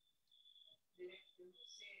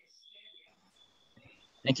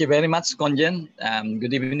 Thank you very much, Konjen.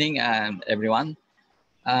 Good evening, everyone.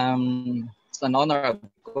 It's an honor, of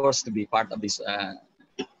course, to be part of this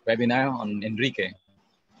webinar on Enrique.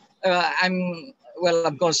 Well,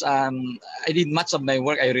 of course, I did much of my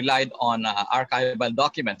work. I relied on archival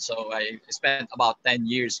documents. So I spent about 10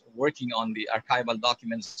 years working on the archival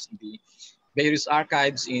documents in the various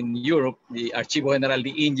archives in Europe, the Archivo General de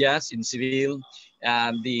Indias in Seville,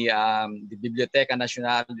 the Biblioteca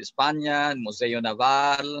Nacional de España, Museo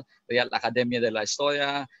Naval, Real Academia de la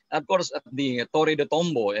Historia, and of course at the Torre de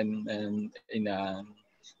Tombo in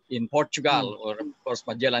Portugal, where of course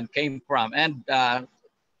Magellan came from, and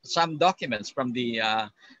some documents from the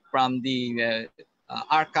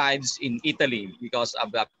archives in Italy because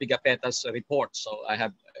of Pigafetta's report. So I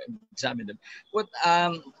have examined them. But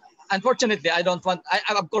unfortunately, I don't want.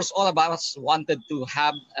 Of course, all of us wanted to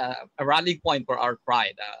have a rallying point for our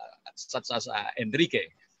pride, such as Enrique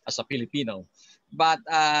as a Filipino. But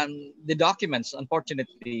the documents,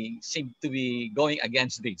 unfortunately, seem to be going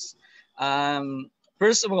against this.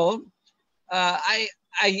 First of all, I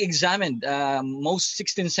examined most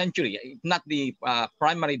 16th century, if not the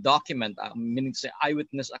primary document, meaning say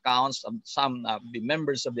eyewitness accounts of some of the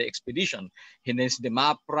members of the expedition, Hines de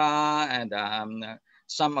Mapra, and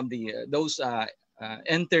some of those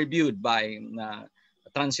interviewed by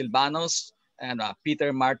Transilvanos and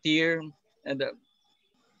Peter Martyr. And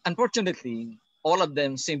unfortunately, all of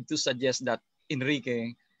them seem to suggest that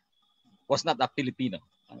Enrique was not a Filipino.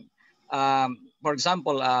 For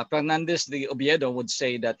example, Fernandez de Oviedo would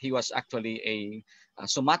say that he was actually a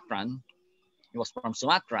Sumatran. He was from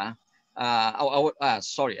Sumatra.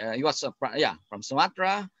 He was from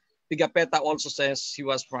Sumatra. Pigafetta also says he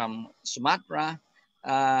was from Sumatra.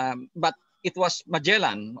 But it was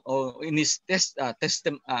Magellan, in his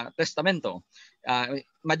testamento.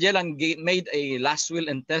 Magellan made a last will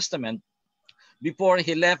and testament before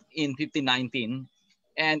he left in 1519,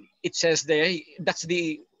 and it says there that's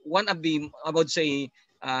the one of the, I would say,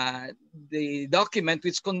 the document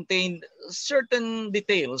which contained certain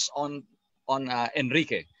details on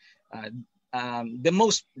Enrique. The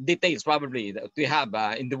most details probably that we have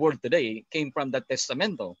in the world today came from the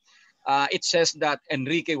testamento. It says that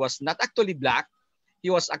Enrique was not actually black; he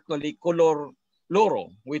was actually color loro,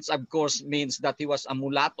 which of course means that he was a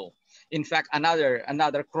mulatto. In fact,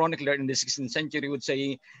 another chronicler in the 16th century would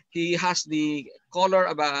say he has the color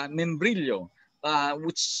of a membrillo,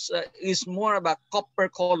 which is more of a copper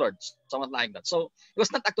colored, something like that. So he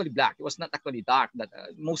was not actually black. He was not actually dark that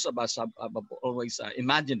most of us have always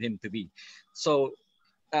imagined him to be. So,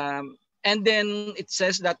 and then it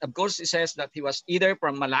says that, of course, it says that he was either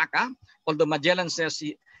from Malacca, although Magellan says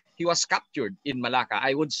he was captured in Malacca.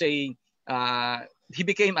 I would say he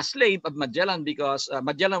became a slave of Magellan because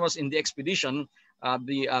Magellan was in the expedition of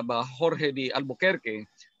Jorge de Albuquerque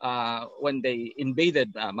when they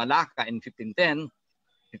invaded Malacca in 1510,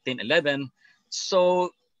 1511.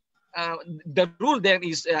 So the rule there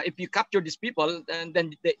is if you capture these people,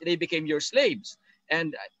 then they became your slaves.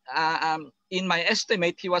 And in my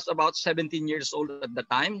estimate, he was about 17 years old at the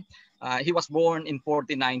time. He was born in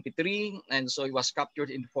 1493, and so he was captured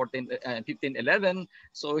in 1511.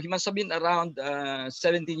 So he must have been around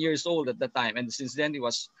 17 years old at the time. And since then, he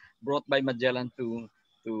was brought by Magellan to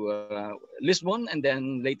Lisbon, and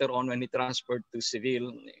then later on, when he transferred to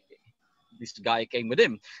Seville, this guy came with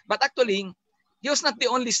him. But actually, he was not the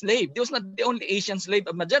only slave. He was not the only Asian slave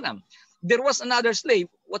of Magellan. There was another slave,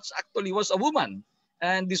 which actually was a woman.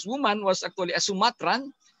 And this woman was actually a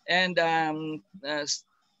Sumatran, and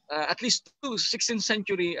at least two 16th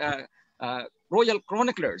century royal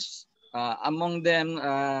chroniclers. Among them,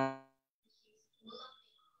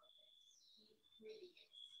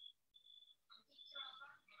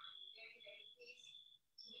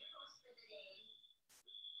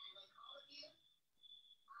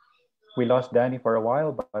 We lost Danny for a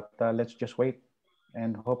while, but let's just wait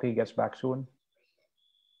and hope he gets back soon.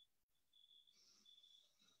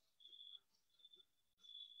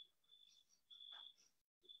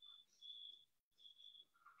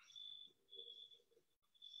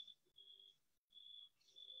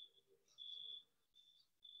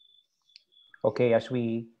 Okay, as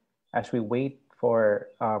we wait for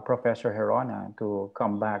Professor Herona to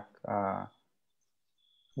come back,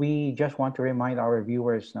 we just want to remind our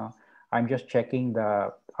viewers now. I'm just checking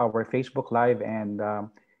our Facebook Live, and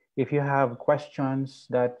if you have questions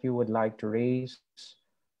that you would like to raise,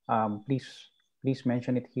 please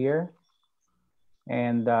mention it here.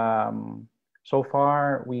 And so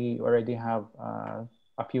far, we already have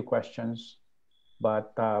a few questions,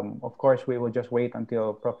 but of course, we will just wait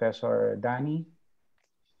until Professor Danny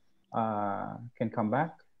can come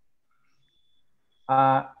back.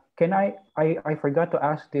 Uh, I forgot to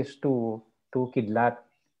ask this to Kidlat.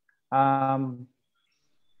 Um,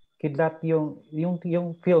 Kidlat,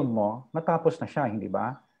 yung film mo, matapos na siya, hindi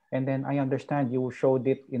ba? And then I understand you showed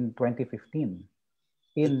it in 2015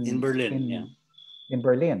 In Berlin, in, yeah. in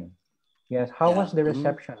Berlin. Yes. How Yeah. was the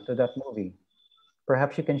reception to that movie?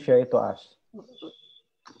 Perhaps you can share it to us.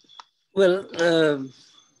 Well,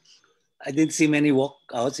 I didn't see many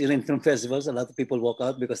walkouts in film festivals. A lot of people walk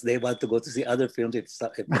out because they want to go to see other films if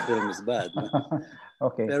the film is bad.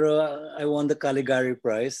 Okay. Pero I won the Caligari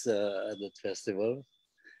Prize at that festival.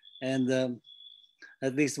 And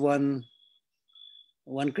at least one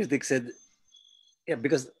critic said, yeah,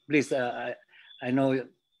 because please, I know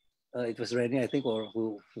it was Rennie, I think, or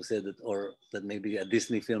who said that, or that maybe a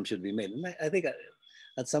Disney film should be made. And I think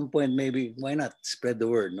at some point, maybe, why not spread the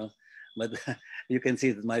word, no? But you can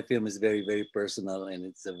see that my film is very, very personal, and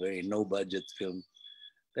it's a very no budget film.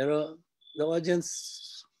 Pero the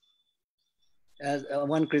audience, as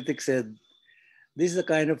one critic said, this is the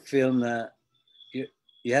kind of film that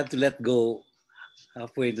you have to let go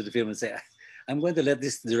halfway into the film and say, I'm going to let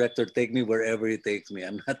this director take me wherever he takes me.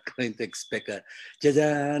 I'm not going to expect a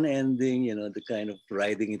jajan ending, the kind of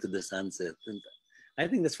riding into the sunset. And I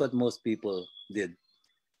think that's what most people did.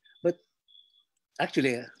 But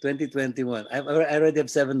actually, 2021, I already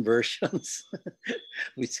have 7 versions,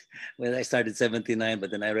 which, well, I started 79,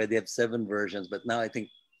 but then I already have 7 versions. But now I think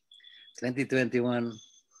 2021,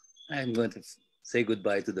 I'm going to say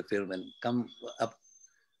goodbye to the film and come up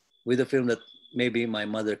with a film that maybe my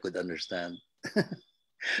mother could understand.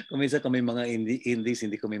 Kung minsan kami mga indies,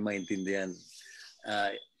 hindi kami maintindihan.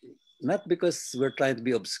 Not because we're trying to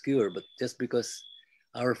be obscure, but just because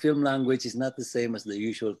our film language is not the same as the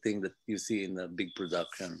usual thing that you see in a big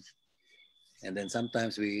production. And then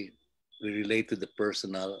sometimes we relate to the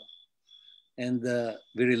personal, and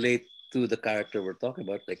we relate to the character we're talking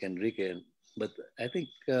about, like Enrique. But I think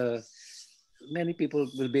many people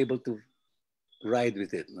will be able to ride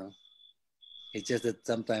with it, no? It's just that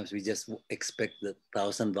sometimes we just expect the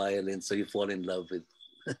 1,000 violins, so you fall in love with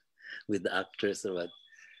with the actress or what.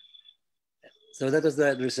 So that was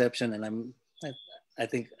the reception, and I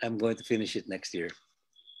think I'm going to finish it next year.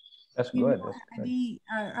 That's good. Adi,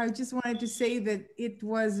 I just wanted to say that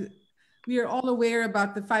we are all aware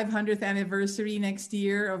about the 500th anniversary next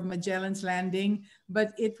year of Magellan's landing,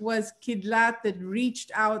 but it was Kidlat that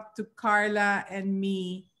reached out to Carla and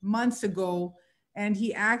me months ago, and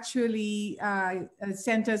he actually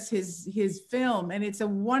sent us his film, and it's a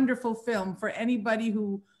wonderful film for anybody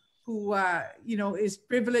who is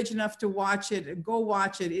privileged enough to watch it. Go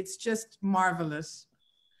watch it. It's just marvelous.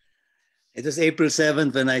 It was April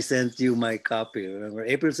 7th when I sent you my copy. Remember,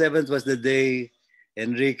 April 7th was the day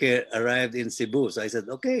Enrique arrived in Cebu. So I said,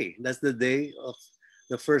 okay, that's the day of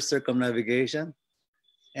the first circumnavigation.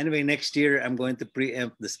 Anyway, next year I'm going to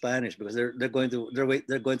preempt the Spanish because they're going to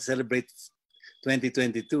celebrate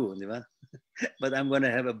 2022, di ba? But I'm going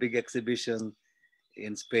to have a big exhibition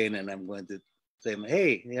in Spain, and I'm going to say,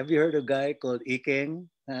 hey, have you heard of a guy called Ikeng?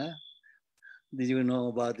 Huh? Did you know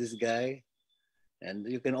about this guy? And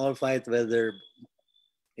you can all fight whether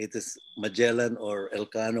it is Magellan or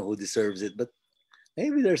Elcano who deserves it, but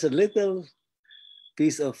maybe there's a little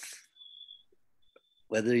piece of,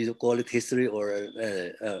 whether you call it history or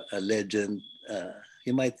a legend,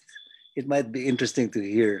 it might be interesting to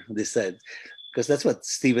hear this side, because that's what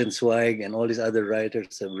Stephen Zweig and all these other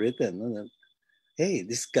writers have written. Hey,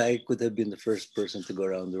 this guy could have been the first person to go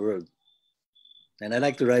around the world. And I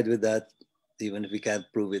like to ride with that, even if we can't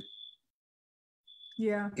prove it.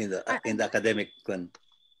 Yeah. In the academic one.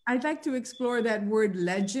 I'd like to explore that word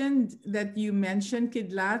legend that you mentioned,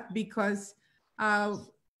 Kidlat, because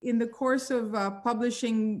in the course of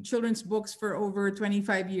publishing children's books for over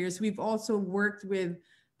 25 years, we've also worked with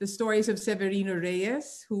the stories of Severino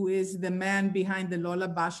Reyes, who is the man behind the Lola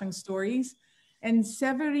Bashang stories. And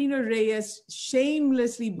Severino Reyes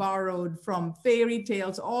shamelessly borrowed from fairy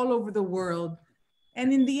tales all over the world.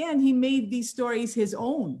 And in the end, he made these stories his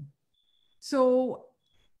own. So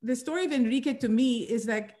the story of Enrique to me is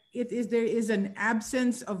like there is an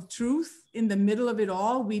absence of truth in the middle of it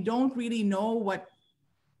all. We don't really know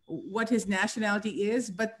what his nationality is,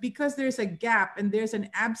 but because there's a gap and there's an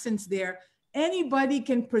absence there, anybody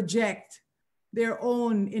can project their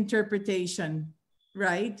own interpretation,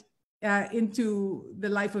 right, into the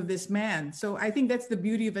life of this man. So I think that's the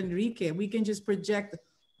beauty of Enrique. We can just project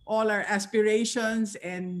all our aspirations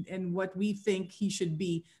and what we think he should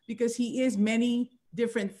be, because he is many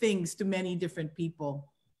different things to many different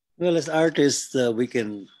people. Well, as artists, we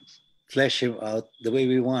can flesh him out the way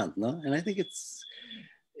we want, no? And I think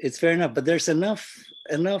it's fair enough. But there's enough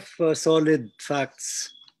solid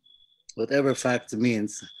facts, whatever fact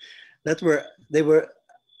means, they were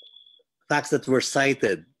facts that were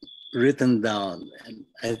cited, written down, and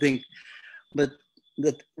I think. But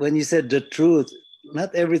that when you said the truth,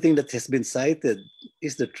 not everything that has been cited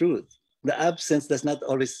is the truth. The absence does not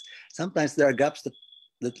always. Sometimes there are gaps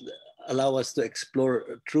that allow us to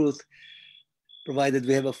explore truth, provided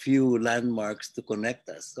we have a few landmarks to connect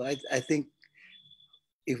us. So I think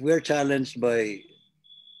if we're challenged by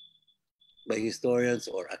historians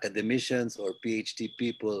or academicians or PhD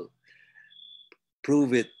people,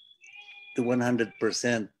 prove it to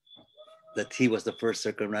 100% that he was the first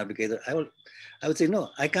circumnavigator, I would say no.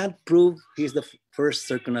 I can't prove he's the first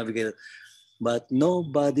circumnavigator, but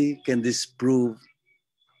nobody can disprove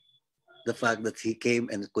the fact that he came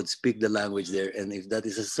and could speak the language there. And if that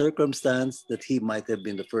is a circumstance that he might have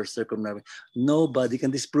been the first circumnavigator, nobody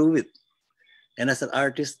can disprove it. And as an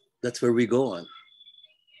artist, that's where we go on.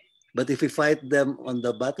 But if we fight them on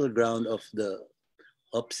the battleground of the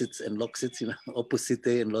opposites and loxites, opposite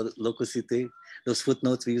and locusite, those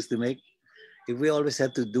footnotes we used to make, if we always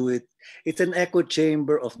have to do it, it's an echo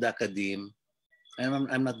chamber of the academe. And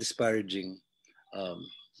I'm not disparaging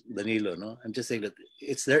Danilo, no? I'm just saying that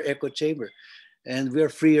it's their echo chamber. And we are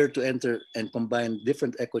freer to enter and combine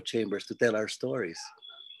different echo chambers to tell our stories.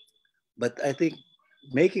 But I think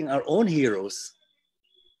making our own heroes,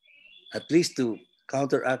 at least to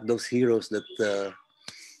counteract those heroes that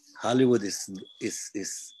Hollywood is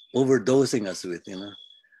overdosing us with,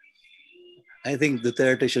 I think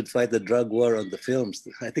Duterte should fight the drug war on the films.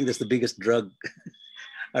 I think that's the biggest drug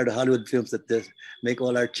are the Hollywood films that just make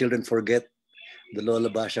all our children forget the Lola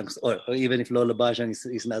Bashang, or even if Lola Bashang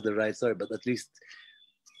is not the right story, but at least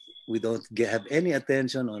we don't have any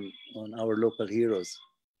attention on our local heroes.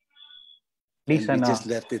 Please, and we just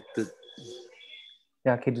left it to...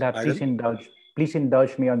 Yeah, Kidlat, Pardon? please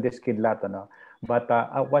indulge me on this, Kidlat. But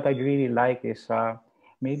what I'd really like is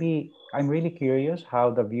maybe I'm really curious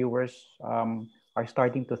how the viewers are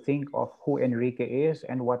starting to think of who Enrique is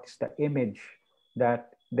and what is the image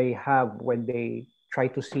that they have when they try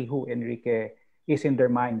to see who Enrique is in their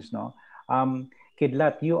minds. No,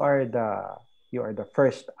 Kidlat, you are the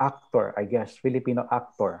first actor, I guess, Filipino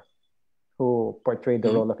actor who portrayed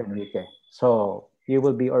the role of Enrique. So you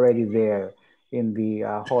will be already there in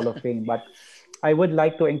the Hall of Fame. But I would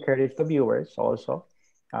like to encourage the viewers also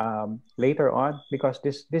later on, because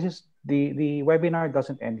this is the webinar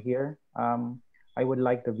doesn't end here. I would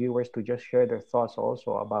like the viewers to just share their thoughts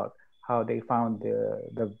also about how they found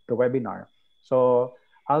the webinar. So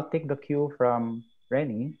I'll take the cue from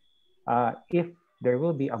Rennie. If there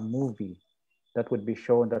will be a movie that would be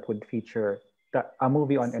shown that would feature a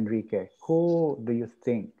movie on Enrique, who do you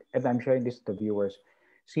think, and I'm sharing this to the viewers,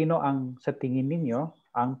 sino ang sa tingin ninyo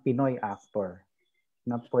ang Pinoy actor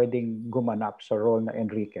na pwedeng gumanap sa role na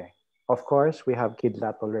Enrique? Of course, we have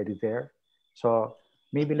Kidlat already there. So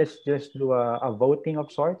maybe let's just do a voting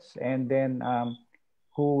of sorts, and then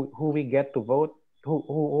who we get to vote,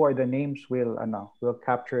 who are the names, we'll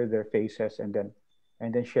capture their faces and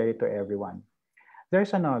then share it to everyone.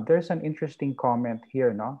 There's an interesting comment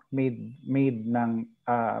here, made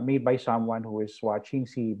by someone who is watching,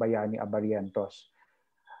 si Bayani Abarientos.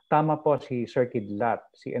 Tama po si Sir Kidlat.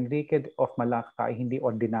 Si Enrique of Malacca ay hindi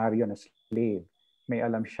ordinaryo na slave. May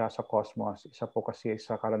alam siya sa cosmos. Isa po kasi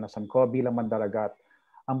sa karanasan ko bilang mandaragat.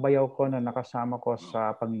 Ang bayaw ko na nakasama ko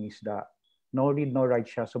sa pangingisda. No read, no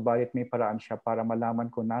write siya, subalit may paraan siya para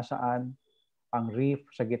malaman kung nasaan ang reef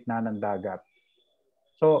sa gitna ng dagat.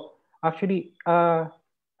 So, actually, I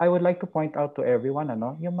would like to point out to everyone,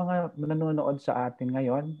 yung mga nanonood sa atin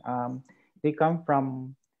ngayon, they come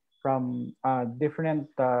from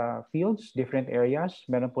different fields, different areas.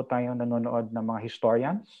 Meron po tayong nanonood ng mga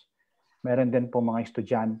historians. Meron din po mga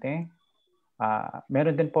estudyante.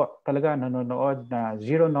 Meron din po talaga nanonood na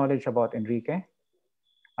zero knowledge about Enrique.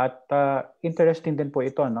 At interesting din po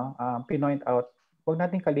ito, pinoint out, huwag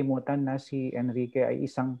natin kalimutan na si Enrique ay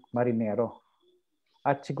isang marinero.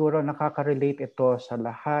 At siguro nakaka-relate ito sa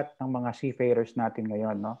lahat ng mga seafarers natin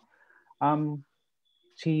ngayon.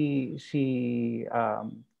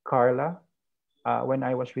 Carla, when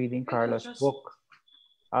I was reading Carla's book,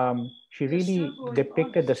 she really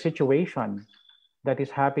depicted the situation that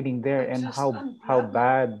is happening there and how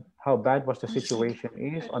bad was the situation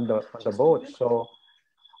is on the boat. So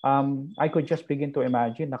I could just begin to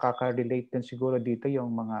imagine, nakaka-relate din siguro dito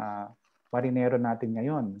yung mga marinero natin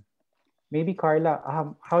ngayon. Maybe Carla,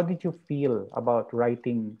 how did you feel about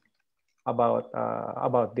writing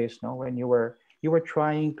about this? No, when you were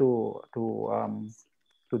trying to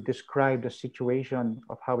describe the situation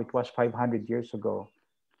of how it was 500 years ago.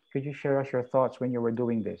 Could you share us your thoughts when you were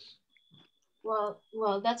doing this? Well,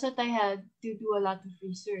 that's what I had to do a lot of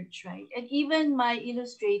research, right? And even my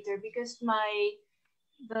illustrator, because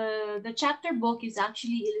the chapter book is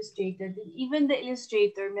actually illustrated, and even the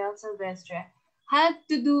illustrator, Mel Silvestre, had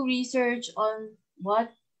to do research on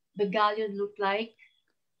what the galleon looked like.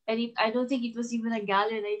 And I don't think it was even a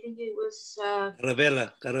galleon. I think it was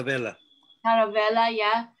Caravella. Caravella,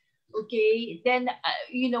 yeah. Okay. Then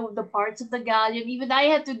the parts of the galleon. Even I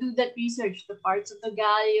had to do that research. The parts of the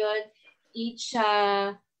galleon, each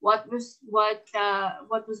what was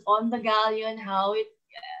on the galleon, how it,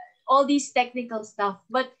 all these technical stuff.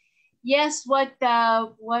 But yes, what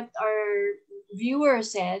our viewer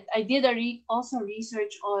said, I did also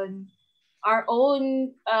research on our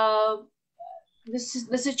own the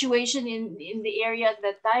situation in the area at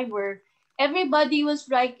that time, where everybody was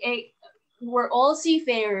like were all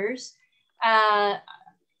seafarers.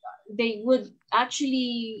 They would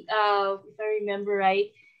actually, if I remember right,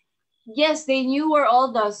 yes, they knew where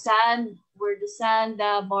the sand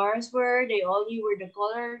bars were. They all knew where the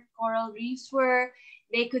coral reefs were.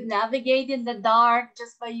 They could navigate in the dark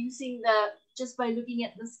just by looking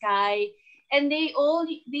at the sky. And they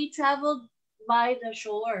traveled by the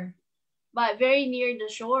shore, but very near the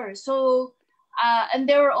shore. So, and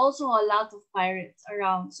there were also a lot of pirates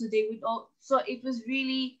around. So so it was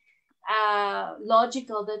really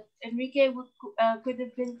logical that Enrique could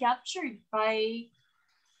have been captured by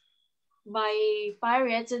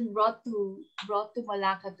pirates and brought to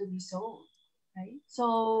Malacca to be sold, right?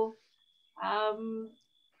 So,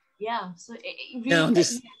 yeah. So really,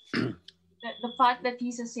 the fact that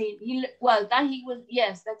he's a saint, that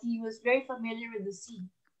he was very familiar with the sea.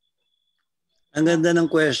 Ang ganda ng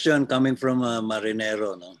question coming from a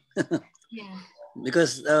marinero, no? Yeah.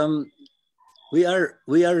 Because we are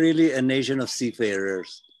really a nation of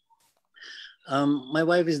seafarers. My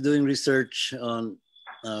wife is doing research on,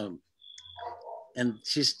 and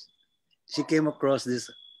she came across this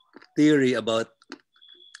theory about,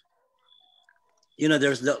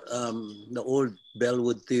 there's the old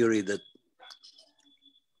Bellwood theory that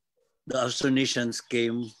the Austronesians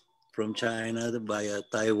came from China via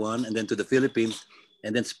Taiwan and then to the Philippines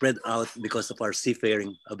and then spread out because of our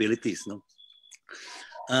seafaring abilities. No,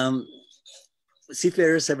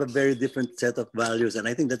 seafarers have a very different set of values, and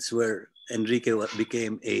I think that's where Enrique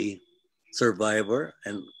became a survivor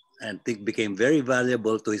and think became very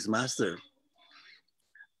valuable to his master.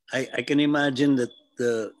 I can imagine that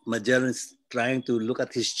Magellan is trying to look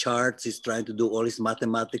at his charts. He's trying to do all his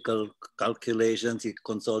mathematical calculations. He's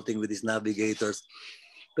consulting with his navigators.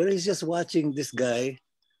 But he's just watching this guy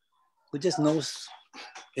who just knows,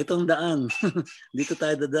 itong daan, dito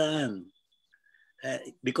tayo dadaan.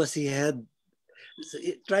 Because he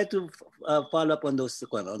tried to follow up on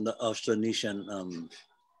on the Austronesian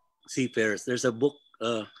seafarers. There's a book,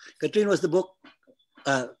 Katrine, was the book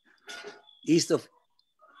East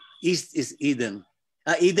is Eden.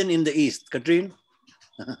 Eden in the East, Katrine?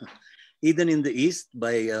 Eden in the East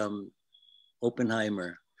by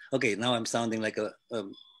Oppenheimer. Okay, now I'm sounding like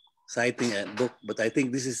citing a book, but I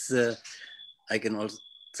think this is, I can also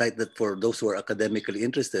cite that for those who are academically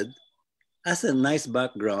interested, as a nice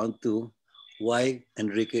background to why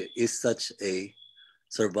Enrique is such a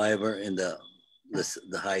survivor in the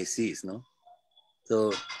high seas, no?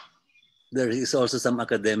 So there is also some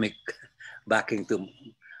academic backing to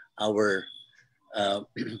our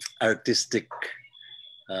artistic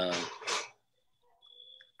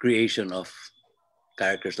creation of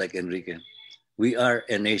characters like Enrique. We are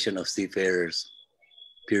a nation of seafarers,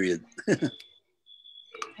 period.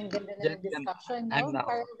 Ang ganda na ng discussion, no?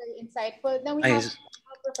 Parang very insightful. Now we have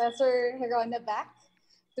Professor Herona back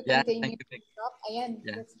to continue to talk. Ayan,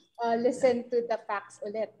 let's listen to the facts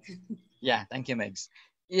ulit. Yeah, thank you, Megs.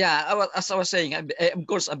 Yeah, as I was saying, of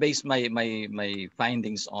course, I base my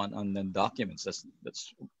findings on the documents. That's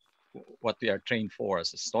what we are trained for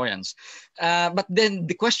as historians. But then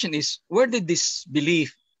the question is, where did this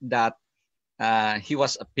belief that he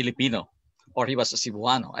was a Filipino or he was a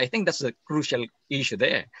Cebuano? I think that's a crucial issue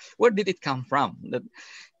there. Where did it come from?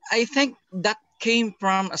 I think that came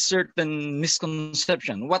from a certain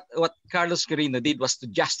misconception. What Carlos Quirino did was to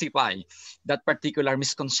justify that particular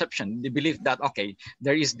misconception, the belief that, okay,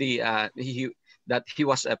 there is that he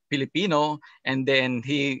was a Filipino, and then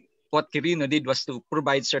what Quirino did was to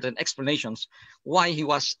provide certain explanations why he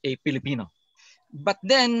was a Filipino. But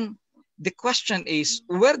then the question is,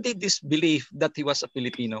 where did this belief that he was a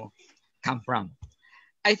Filipino come from?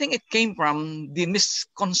 I think it came from the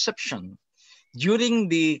misconception during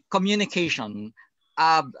the communication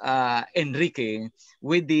of Enrique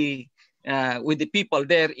with the people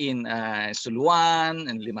there in Suluan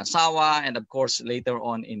and Limasawa, and of course later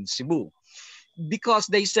on in Cebu, because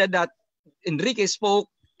they said that Enrique spoke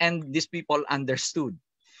and these people understood.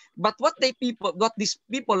 But what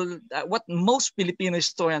most Filipino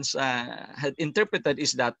historians had interpreted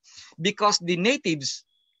is that because the natives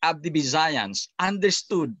of the Visayans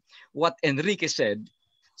understood what Enrique said,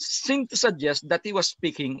 seemed to suggest that he was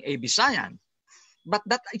speaking a Visayan. But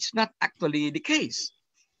that is not actually the case.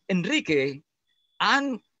 Enrique,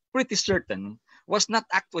 I'm pretty certain, was not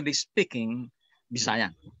actually speaking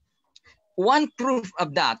Visayan. One proof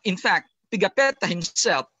of that, in fact, Pigafetta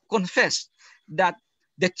himself confessed that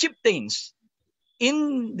the chieftains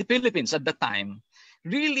in the Philippines at the time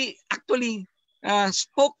really actually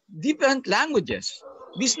spoke different languages.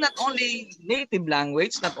 This is not only native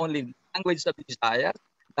language, not only language of Visayas,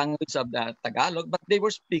 language of the Tagalog, but they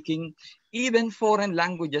were speaking even foreign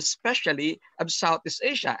languages, especially of Southeast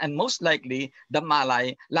Asia, and most likely the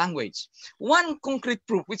Malay language. One concrete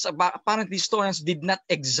proof, which apparently historians did not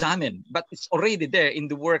examine, but it's already there in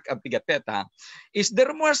the work of Pigafetta, is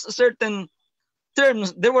there were certain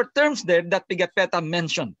terms, there were terms there that Pigafetta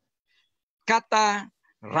mentioned. Kata,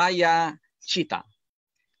 Raya, Chita.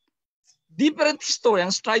 Different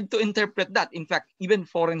historians tried to interpret that. In fact, even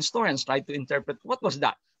foreign historians tried to interpret what was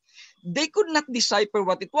that. They could not decipher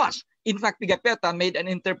what it was. In fact, Pigafetta made an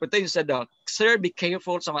interpretation, said, "Sir, be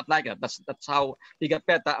careful," somewhat like that. That's how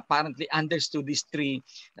Pigafetta apparently understood these three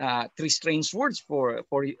strange words for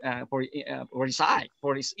his eye,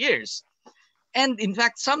 for his ears. And in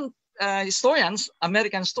fact, some historians,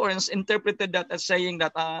 American historians, interpreted that as saying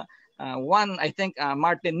that one, I think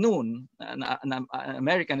Martin Noon, an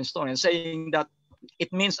American historian, saying that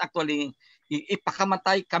it means actually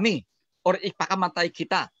ipakamatay kami or ipakamatay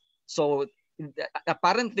kita. So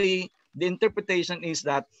apparently the interpretation is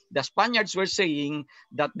that the Spaniards were saying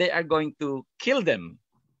that they are going to kill them.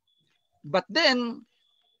 But then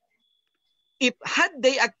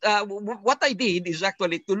what I did is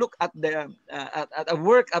actually to look at at a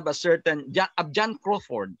work of John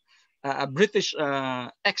Crawford, a British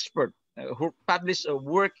expert who published a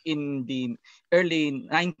work in the early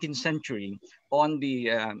 19th century on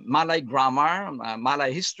the Malay grammar,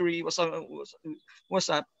 Malay history. Was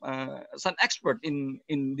an expert in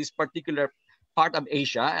this particular part of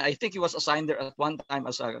Asia. I think he was assigned there at one time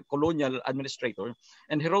as a colonial administrator,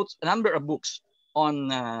 and he wrote a number of books on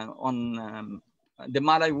the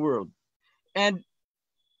Malay world. And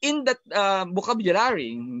in that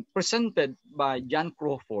vocabulary presented by John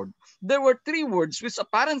Crawford, there were three words which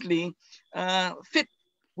apparently fit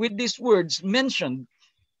with these words mentioned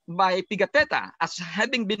by Pigafetta as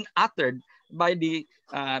having been uttered by the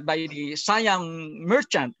Sayang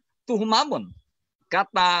merchant to Humamon,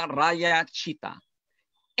 Kata, Raya, Chita.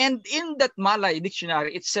 And in that Malay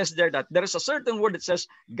dictionary, it says there that there is a certain word that says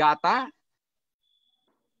Gata,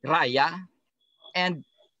 Raya, and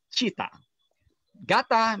Chita.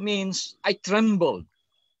 Gata means I trembled.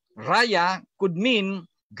 Raya could mean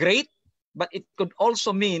great, but it could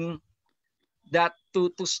also mean that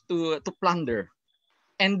to plunder.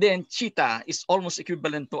 And then Chita is almost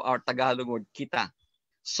equivalent to our Tagalog word kita.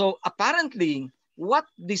 So apparently, what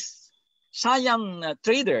this Sayang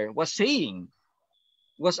trader was saying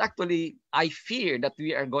was actually, I fear that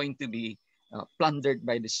we are going to be plundered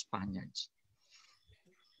by the Spaniards.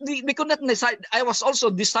 We could not decide. I was also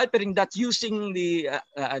deciphering that using the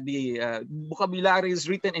vocabularies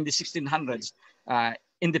written in the 1600s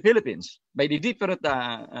in the Philippines by the different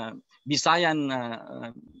Visayan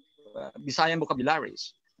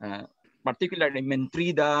vocabularies, particularly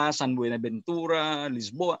Mentrida, San Buenaventura,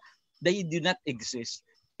 Lisboa. They do not exist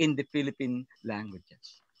in the Philippine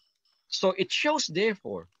languages. So it shows,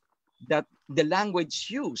 therefore, that the language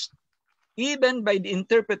used even by the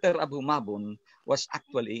interpreter of Humabon was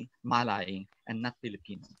actually Malay and not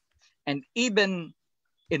Filipino. And even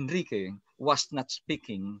Enrique was not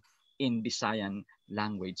speaking in Visayan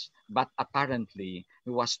language, but apparently he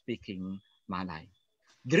was speaking Malay.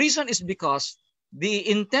 The reason is because the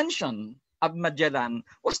intention of Magellan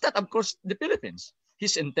was not, of course, the Philippines.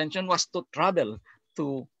 His intention was to travel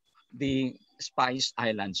to the Spice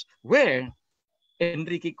Islands, where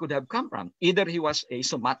Enrique could have come from. Either he was a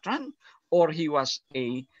Sumatran or he was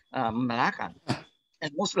a Malaccan.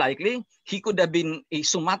 And most likely, he could have been a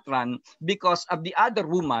Sumatran because of the other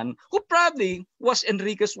woman who probably was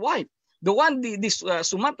Enrique's wife. This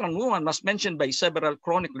Sumatran woman was mentioned by several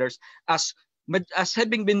chroniclers as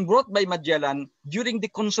having been brought by Magellan during the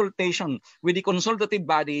consultation with the consultative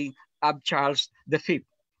body of Charles V.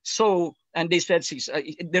 So, and they said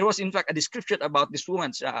there was in fact a description about this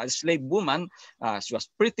woman, a slave woman. She was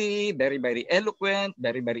pretty, very, very eloquent,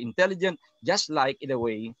 very, very intelligent, just like in a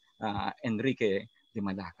way Enrique de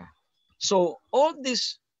Malacca. So all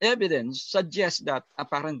this evidence suggests that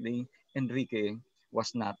apparently Enrique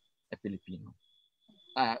was not a Filipino.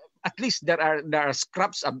 At least there are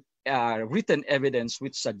scraps of written evidence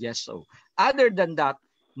which suggests so. Other than that,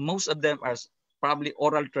 most of them are probably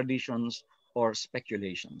oral traditions or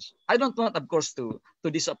speculations. I don't want, of course, to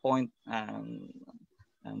disappoint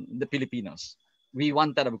the Filipinos. We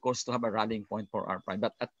wanted, of course, to have a rallying point for our pride,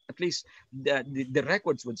 but at least the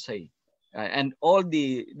records would say, and all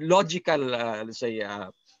the logical, let's say,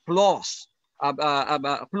 flaws of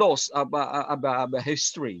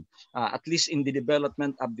history, at least in the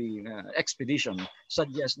development of the expedition,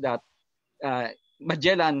 suggests that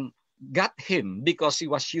Magellan got him because he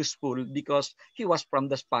was useful, because he was from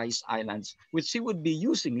the Spice Islands, which he would be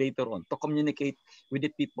using later on to communicate with the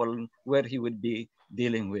people where he would be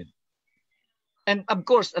dealing with. And of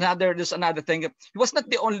course, there's another thing. He was not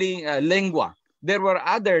the only lingua. There were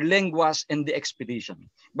other lenguas in the expedition,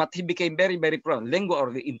 but he became very, very prominent, lingua or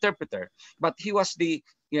the interpreter. But he was the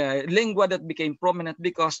lingua that became prominent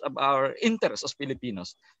because of our interest as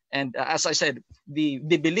Filipinos. And as I said, the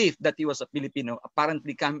belief that he was a Filipino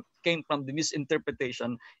apparently came from the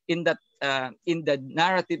misinterpretation in that in the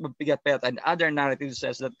narrative of Pigafetta and other narratives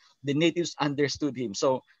says that the natives understood him.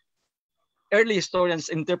 So early historians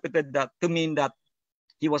interpreted that to mean that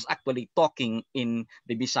he was actually talking in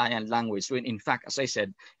the Visayan language, when in fact, as I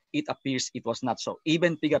said, it appears it was not so.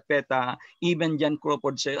 Even Pigafetta, even Jan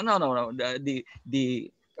Crawford said, no.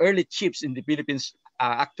 The early chiefs in the Philippines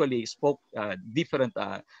actually spoke different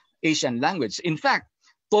Asian language. In fact,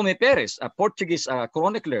 Tome Perez, a Portuguese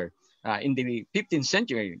chronicler in the 15th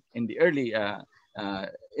century, in the early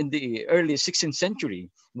 16th century,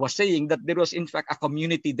 was saying that there was in fact a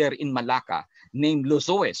community there in Malacca named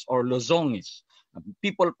Lozoes or Lozonges.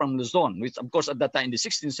 People from Luzon, which of course at that time in the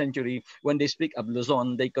 16th century, when they speak of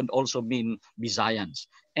Luzon, they could also mean Visayans.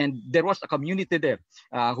 And there was a community there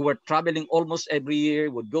who were traveling almost every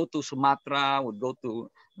year, would go to Sumatra, would go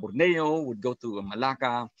to Borneo, would go to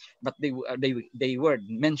Malacca, but they were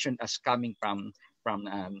mentioned as coming from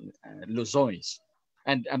Luzois.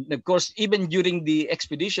 And of course, even during the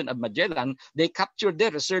expedition of Magellan, they captured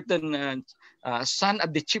there a certain son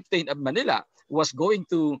of the chieftain of Manila was going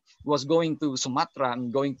to Sumatra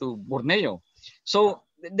and going to Borneo. So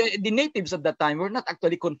the natives at that time were not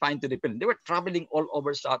actually confined to the Philippines. They were traveling all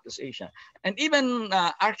over Southeast Asia. And even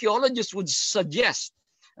archaeologists would suggest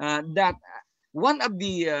that one of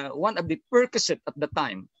the perquisite at the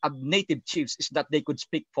time of native chiefs is that they could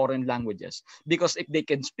speak foreign languages, because if they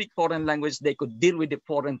can speak foreign language, they could deal with the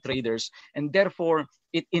foreign traders, and therefore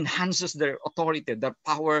it enhances their authority, their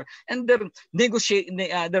power, and their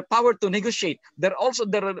power to negotiate.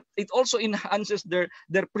 It also enhances their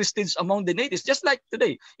prestige among the natives. Just like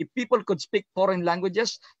today, if people could speak foreign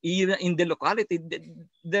languages even in the locality,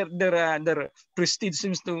 their prestige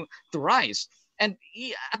seems to rise. And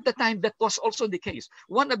at the time, that was also the case.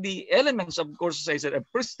 One of the elements, of course, as I said,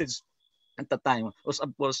 of prestige at the time was,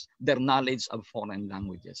 of course, their knowledge of foreign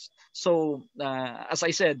languages. So, as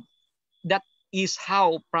I said, that is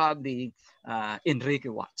how probably Enrique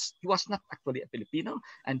was. He was not actually a Filipino,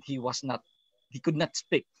 and he could not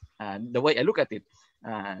speak, the way I look at it,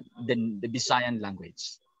 the Visayan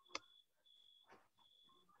language.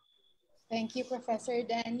 Thank you, Professor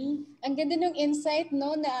Danny. Ang ganda ng insight,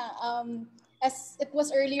 no, na as it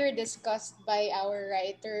was earlier discussed by our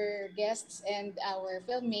writer guests and our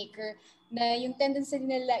filmmaker, na yung tendency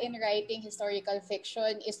nila in writing historical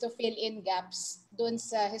fiction is to fill in gaps dun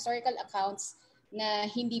sa historical accounts na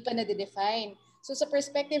hindi pa na-define. So sa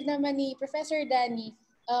perspective naman ni Professor Danny,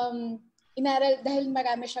 inaral dahil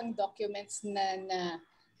marami siyang documents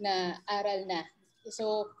na aral na.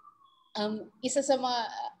 So isa sa mga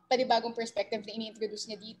panibagong perspective na ini-introduce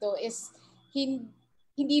niya dito is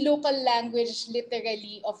hindi local language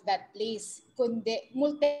literally of that place, kundi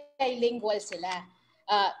multilingual sila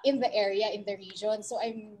in the area, in the region. So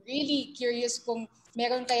I'm really curious kung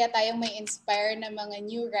meron kaya tayong may inspire na mga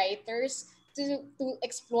new writers to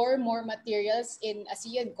explore more materials in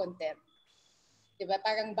ASEAN content. Diba?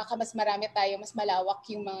 Parang baka mas marami tayo, mas malawak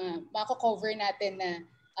yung mga mako-cover natin na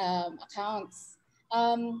accounts.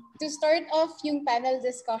 To start off yung panel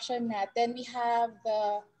discussion natin, we have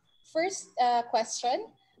the first question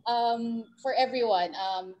for everyone.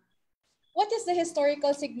 What is the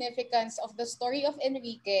historical significance of the story of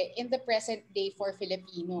Enrique in the present day for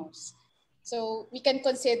Filipinos? So we can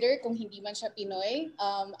consider kung hindi man siya Pinoy,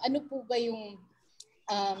 ano po ba yung,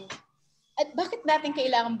 at bakit natin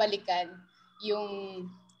kailangan balikan yung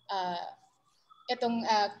itong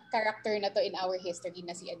character na to in our history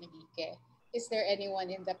na si Enrique? Is there anyone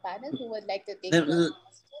in the panel who would like to take the question?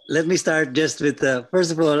 Let me start just with,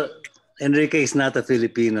 first of all, Enrique is not a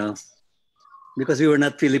Filipino because we were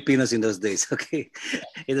not Filipinos in those days, okay?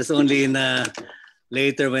 It was only in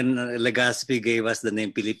later when Legazpi gave us the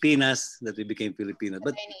name Pilipinas that we became Filipino.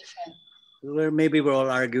 But maybe we're all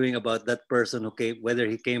arguing about that person who came, whether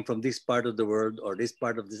he came from this part of the world or this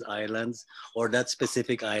part of these islands or that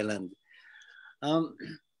specific island.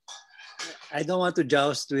 I don't want to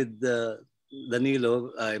joust with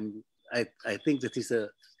Danilo. I think that he's a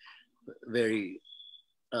very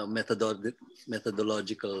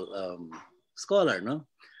methodological scholar, no?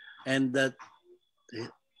 And that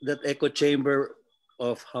echo chamber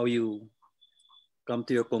of how you come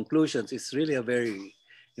to your conclusions is really a very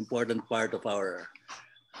important part of our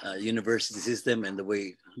university system and the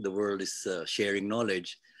way the world is sharing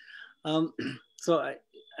knowledge. So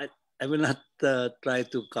I will not try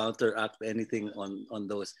to counteract anything on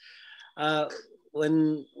those.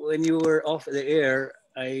 When you were off the air,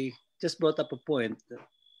 I just brought up a point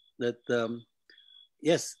that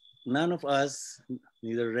yes, none of us,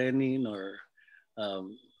 neither Rennie nor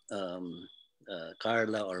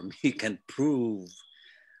Carla or me, can prove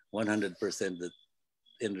 100% that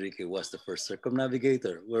Enrique was the first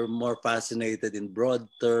circumnavigator. We're more fascinated in broad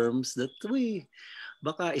terms that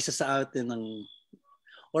baka isa sa atin ng,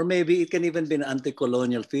 or maybe it can even be an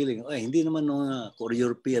anti-colonial feeling. Ay, hindi naman mga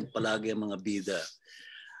European palagi ang mga bida.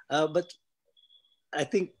 But I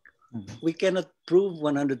think we cannot prove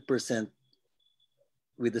 100%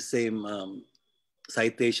 with the same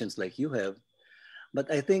citations like you have.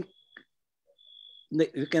 But I think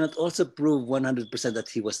we cannot also prove 100% that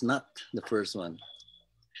he was not the first one.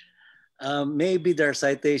 Maybe there are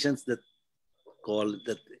citations that call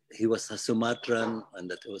that he was a Sumatran and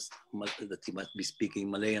that he must be speaking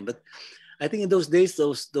Malayan. But I think in those days,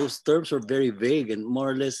 those terms were very vague, and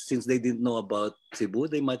more or less, since they didn't know about Cebu,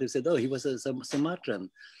 they might have said, "Oh, he was a Sumatran."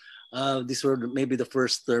 These were maybe the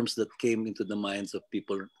first terms that came into the minds of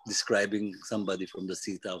people describing somebody from the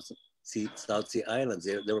South Sea Islands.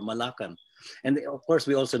 They were Malaccan, and of course,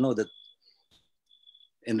 we also know that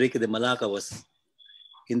Enrique de Malacca was,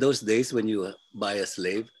 in those days, when you buy a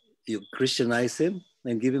slave, you Christianize him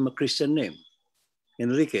and give him a Christian name,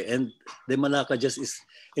 Enrique. And de Malacca just is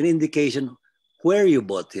an indication where you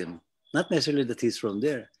bought him, not necessarily that he's from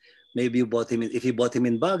there. Maybe you bought him, if you bought him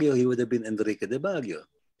in Baguio, he would have been Enrique de Baguio.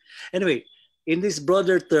 Anyway, in these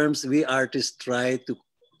broader terms, we artists try to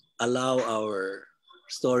allow our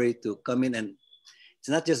story to come in, and it's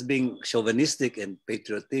not just being chauvinistic and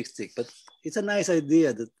patriotistic, but it's a nice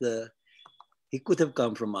idea that he could have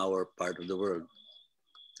come from our part of the world.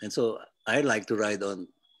 And so I like to ride on,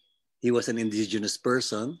 he was an indigenous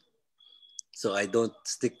person, so I don't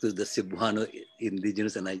stick to the Cebuano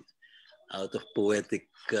indigenous, and I, out of poetic,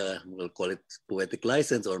 we'll call it poetic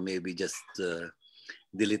license, or maybe just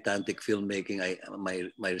dilettantic filmmaking, I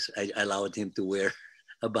allowed him to wear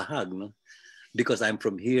a bahag, no? Because I'm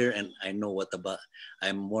from here and I know what about,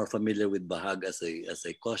 I'm more familiar with bahag as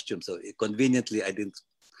a costume. So conveniently, I didn't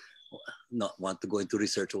not want to go into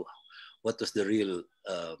research what was the real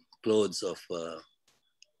clothes of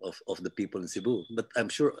the people in Cebu. But I'm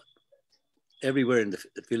sure everywhere in the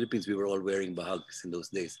Philippines, we were all wearing bahags in those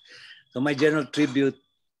days. So my general tribute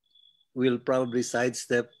will probably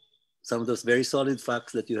sidestep some of those very solid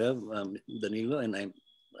facts that you have, Danilo, and I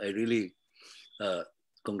really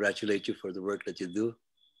congratulate you for the work that you do.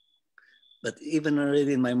 But even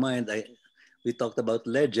already in my mind, we talked about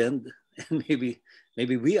legend, and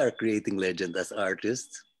maybe we are creating legend as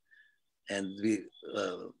artists, and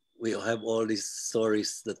we have all these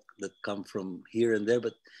stories that come from here and there,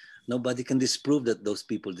 but nobody can disprove that those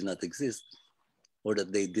people did not exist or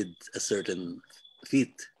that they did a certain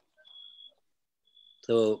feat.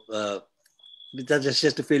 So that's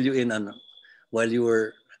just to fill you in on while you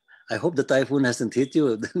were. I hope the typhoon hasn't hit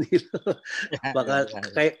you, Danilo. Baka,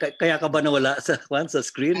 kaya ka ba nawala sa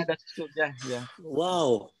screen? Yeah, that's true. Yeah.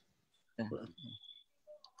 Wow. Yeah.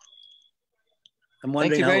 I'm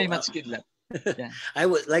wondering. Thank you very much, Kidlat. Yeah. I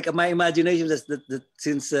was like, my imagination is that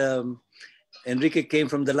since Enrique came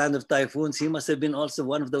from the land of typhoons. He must have been also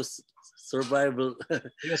one of those survival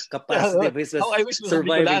Yes. capacity of his was How I wish it was a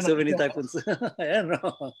surviving Bicolano. so many typhoons. I don't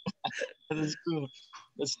know. That's true.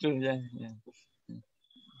 That's true. Yeah. Yeah.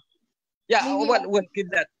 Yeah. Maybe What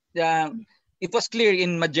did that? It was clear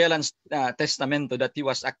in Magellan's testamento that he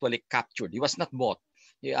was actually captured. He was not bought.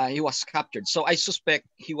 He was captured. So I suspect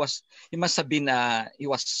he must have been he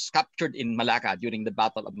was captured in Malacca during the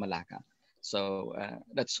Battle of Malacca. So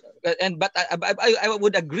that's but I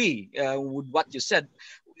would agree with what you said.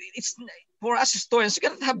 It's for us historians,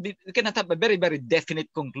 we cannot have a very very definite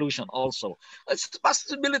conclusion. Also, it's a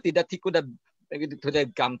possibility that he could have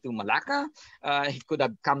come to Malacca. He could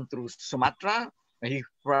have come through Sumatra. He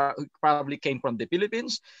probably came from the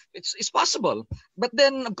Philippines. It's possible. But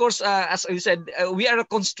then, of course, as I said, we are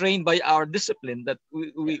constrained by our discipline that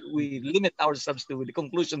we limit ourselves to the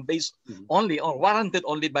conclusion based only or warranted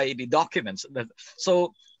only by the documents.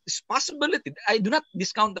 So it's possibility. I do not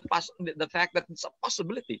discount the fact that it's a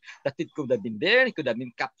possibility that it could have been there. It could have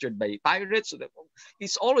been captured by pirates.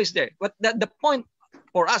 It's always there. But the point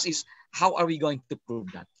for us is, how are we going to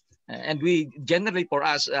prove that? And we generally, for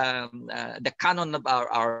us, the canon of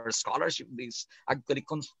our scholarship is actually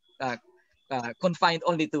confined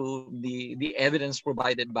only to the evidence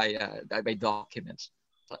provided by documents.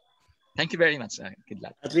 So, thank you very much,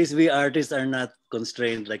 Kidlat. At least we artists are not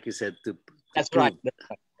constrained, like you said, to That's prove. right. That's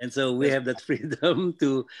right. And so we have that freedom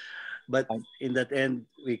to, but in that end,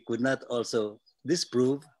 we could not also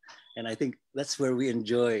disprove. And I think that's where we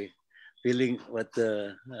enjoy feeling what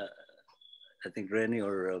I think Rennie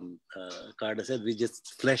or Carla said, we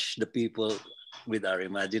just flesh the people with our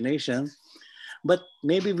imagination. But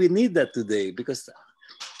maybe we need that today because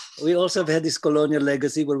we also have had this colonial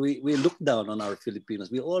legacy where we look down on our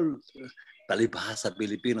Filipinos. We all, palibhasa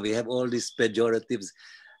Filipino, we have all these pejoratives.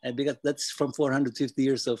 And because that's from 450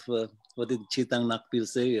 years of, what did Chitang Nakpil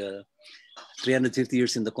say? 350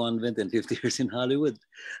 years in the convent and 50 years in Hollywood.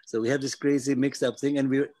 So we have this crazy mixed up thing.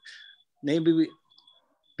 And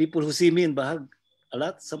people who see me in Bahag,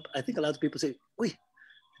 I think a lot of people say, "Uy,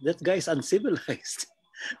 that guy is uncivilized."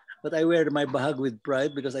 But I wear my Bahag with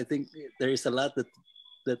pride because I think there is a lot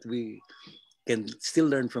that we can still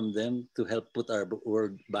learn from them to help put our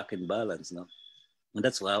world back in balance. No? And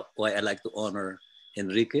that's why I like to honor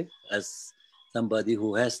Enrique as somebody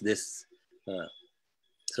who has this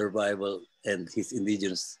survival and his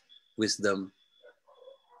indigenous wisdom.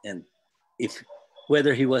 And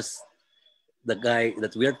whether he was the guy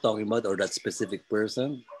that we are talking about or that specific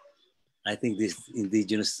person, I think these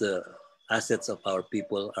indigenous assets of our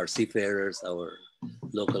people, our seafarers, our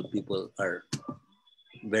local people are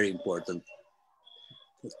very important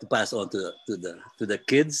to pass on to the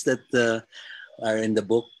kids that are in the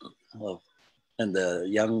book and the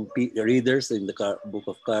young readers in the book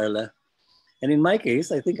of Carla. And in my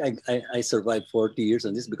case, I think I survived 40 years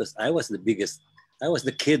on this because I was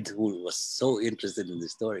the kid who was so interested in the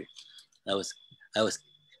story.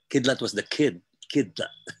 Kidlat was the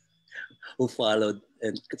Kidlat who followed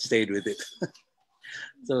and stayed with it.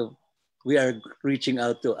 So we are reaching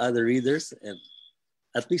out to other readers, and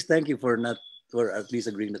at least thank you for at least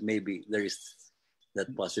agreeing that maybe there is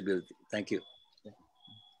that possibility. Thank you.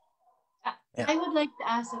 Yeah. I would like to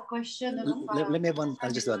ask a question of let me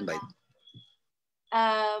have just one bite.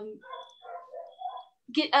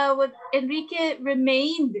 What Enrique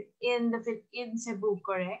remained in Cebu,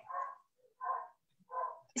 correct?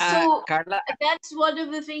 So Carla, that's one of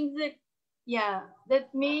the things that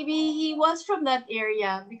maybe he was from that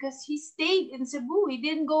area because he stayed in Cebu. He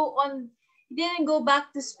didn't go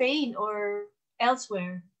back to Spain or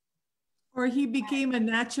elsewhere. Or he became a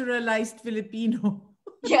naturalized Filipino.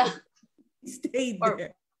 Yeah. He stayed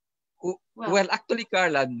there. Well, actually,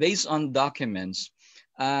 Carla, based on documents,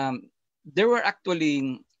 there were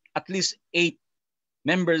actually at least 8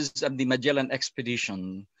 members of the Magellan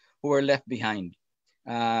expedition who were left behind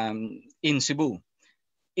in Cebu.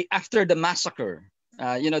 After the massacre,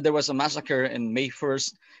 there was a massacre on May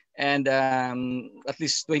 1st, and at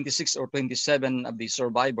least 26 or 27 of the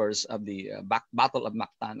survivors of the Battle of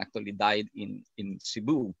Mactan actually died in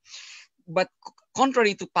Cebu. But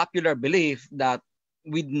contrary to popular belief that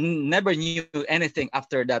we never knew anything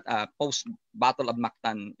after that post-Battle of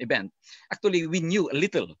Mactan event, actually we knew a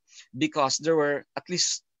little because there were at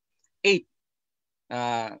least 8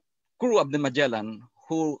 crew of the Magellan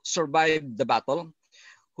who survived the battle,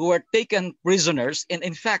 who were taken prisoners, and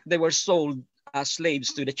in fact they were sold as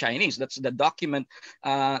slaves to the Chinese. That's the document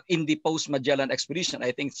in the post-Magellan expedition.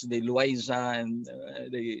 I think it's the Loaiza and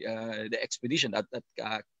the expedition that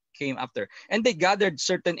came after, and they gathered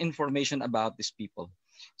certain information about these people.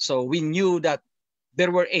 So we knew that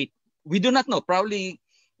there were 8 we do not know. Probably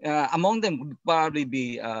among them would probably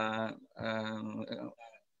be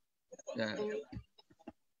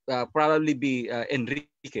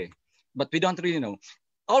Enrique, but we don't really know.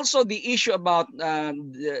 Also, the issue about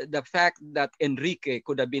the fact that Enrique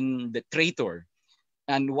could have been the traitor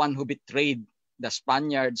and one who betrayed the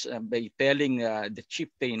Spaniards by telling the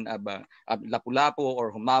chieftain of Lapu-Lapu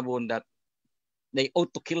or Humabon that they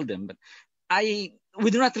ought to kill them. But we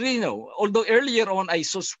do not really know. Although earlier on I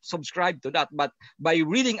subscribed to that, but by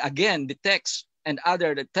reading again the text and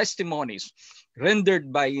other testimonies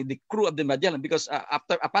rendered by the crew of the Magellan, because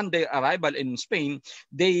upon their arrival in Spain,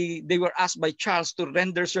 they were asked by Charles to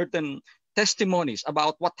render certain testimonies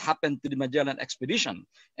about what happened to the Magellan expedition,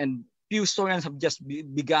 and few historians have just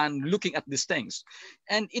begun looking at these things,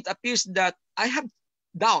 and it appears that I have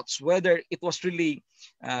doubts whether it was really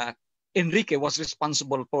Enrique was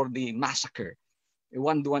responsible for the massacre.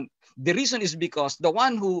 The reason is because the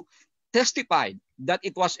one who testified that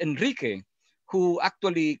it was Enrique who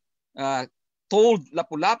actually told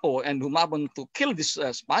Lapu-Lapu and Humabon to kill these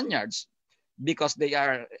Spaniards because they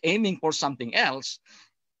are aiming for something else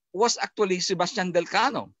was actually Sebastian del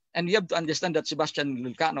Cano. And you have to understand that Sebastian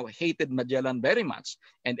del Cano hated Magellan very much,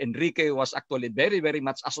 and Enrique was actually very, very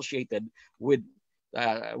much associated with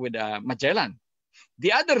Magellan.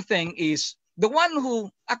 The other thing is the one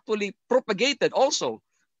who actually propagated, also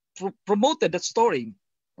promoted that story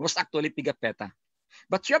was actually Pigafetta.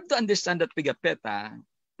 But you have to understand that Pigafetta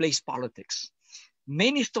plays politics.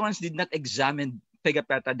 Many historians did not examine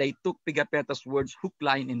Pigafetta. They took Pigafetta's words hook,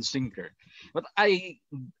 line, and sinker. But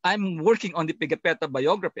I'm working on the Pigafetta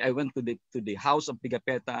biography. I went to the house of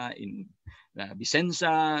Pigafetta in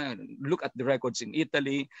Vicenza, look at the records in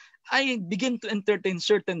Italy. I begin to entertain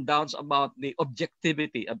certain doubts about the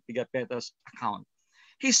objectivity of Pigafetta's account.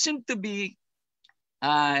 He seemed to be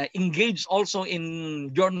engaged also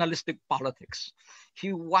in journalistic politics.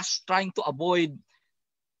 He was trying to avoid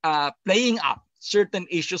playing up certain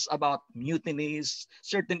issues about mutinies,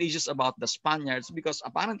 certain issues about the Spaniards, because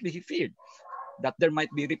apparently he feared that there might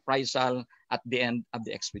be reprisal at the end of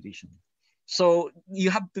the expedition. So we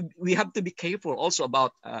have to be careful also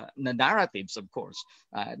about the narratives, of course.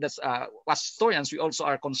 That's as historians, we also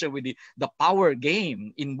are concerned with the power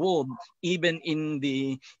game involved even in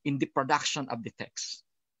the production of the text.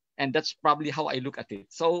 And that's probably how I look at it.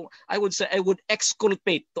 So I would say I would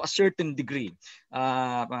exculpate to a certain degree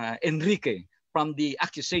Enrique from the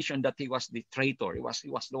accusation that he was the traitor. He was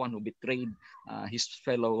the one who betrayed his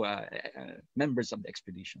fellow members of the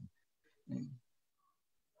expedition.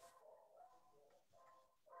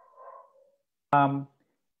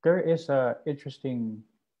 There is an interesting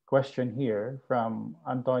question here from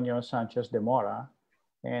Antonio Sanchez de Mora,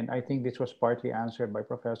 and I think this was partly answered by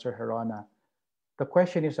Professor Herona. The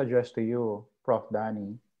question is addressed to you, Prof.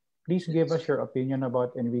 Danny. Please give us your opinion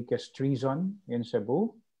about Enrique's treason in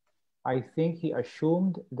Cebu. I think he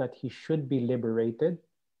assumed that he should be liberated,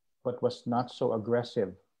 but was not so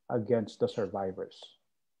aggressive against the survivors.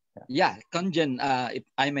 Yeah, Kanjan, if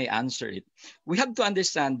I may answer it. We have to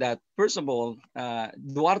understand that, first of all,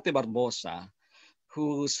 Duarte Barbosa,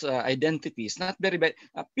 whose identity is not very bad.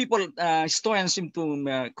 Historians seem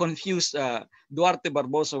to confuse Duarte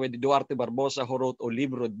Barbosa with the Duarte Barbosa who wrote O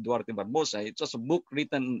Libro de Duarte Barbosa. It was a book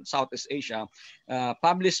written in Southeast Asia,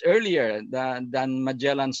 published earlier than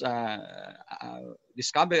Magellan's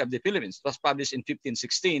discovery of the Philippines. It was published in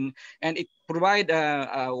 1516, and it provides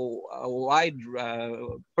a wide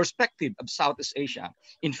perspective of Southeast Asia.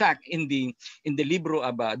 In fact, in the Libro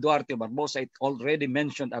of Duarte Barbosa, it already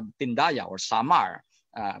mentioned of Tindaya or Samar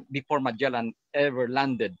before Magellan ever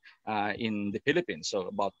landed in the Philippines. So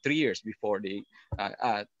about 3 years before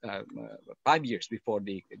 5 years before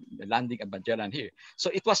the landing of Magellan here. So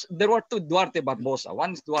there were two Duarte Barbosa.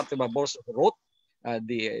 One is Duarte Barbosa who wrote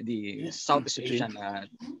the Southeast Asian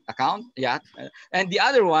account, and the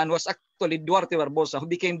other one was actually Duarte Barbosa, who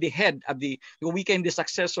became the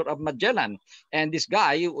successor of Magellan. And this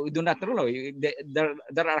guy, we do not know.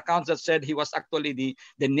 There are accounts that said he was actually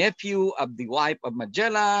the nephew of the wife of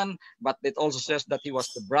Magellan, but it also says that he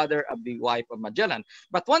was the brother of the wife of Magellan.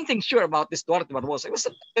 But one thing sure about this Duarte Barbosa, he was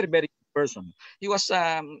a very, very good person. He was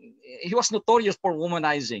notorious for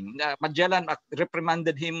womanizing. Magellan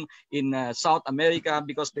reprimanded him in South America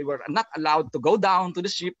because they were not allowed to go down to the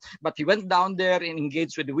ship, but he went down there and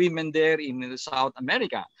engaged with the women there in South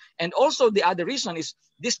America. And also the other reason is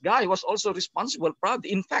this guy was also responsible,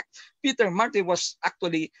 probably. In fact, Peter Marty was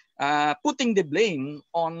actually putting the blame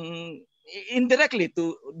on indirectly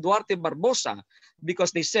to Duarte Barbosa,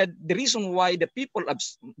 because they said the reason why the people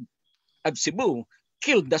of Cebu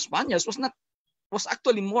killed the Spaniards was not was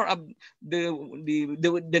actually more of the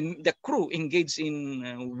crew engaged in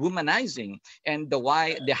womanizing, and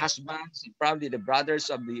the husbands, probably the brothers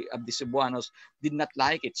of the Cebuanos did not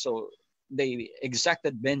like it, so they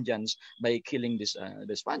exacted vengeance by killing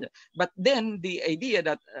the Spaniard. But then the idea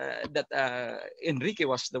that Enrique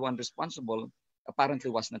was the one responsible apparently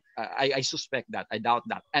was not. I suspect that. I doubt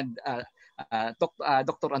that. And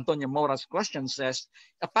Dr. Antonio Mora's question says,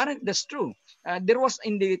 apparently that's true. There was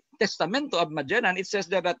in the Testamento of Magellan, it says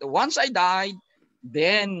that once I died,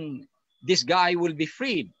 then this guy will be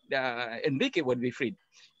freed. Enrique will be freed.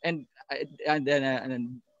 And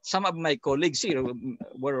some of my colleagues here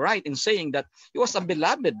were right in saying that he was a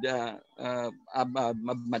beloved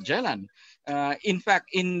Magellan. In fact,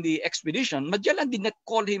 in the expedition, Magellan did not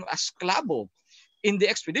call him a esclavo. In the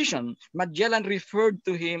expedition, Magellan referred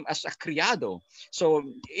to him as a criado. So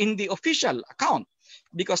in the official account,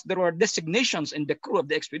 because there were designations in the crew of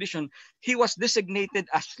the expedition, he was designated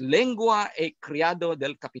as lengua e criado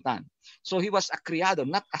del capitan. So he was a criado,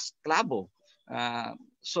 not a esclavo.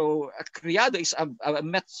 So a criado is a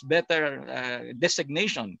much better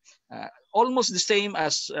designation, almost the same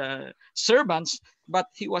as servants, but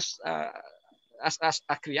he was, as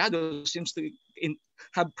a criado, seems to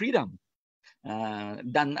have freedom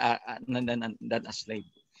than a slave.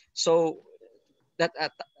 So that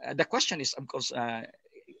the question is, of course,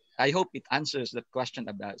 I hope it answers that question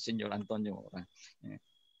about Senor Antonio.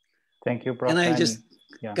 Thank you, Prof. Can I just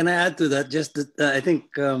can I add to that? Just that, I think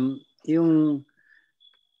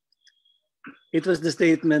it was the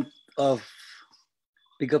statement of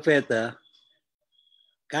Pigafetta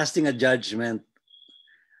casting a judgment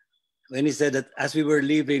when he said that as we were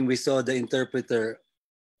leaving, we saw the interpreter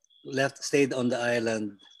stayed on the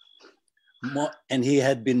island more, and he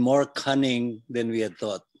had been more cunning than we had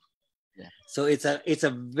thought. Yeah. So it's a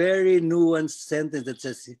very nuanced sentence that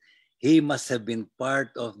says he must have been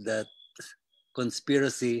part of that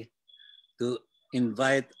conspiracy to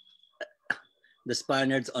invite the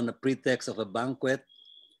Spaniards on a pretext of a banquet,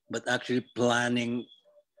 but actually planning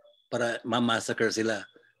para mamassacre sila.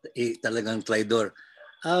 Talagang traidor.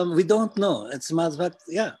 We don't know. As a matter of fact,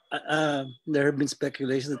 yeah, there have been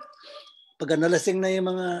speculations that pag nalasing na yung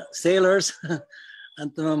mga sailors, ang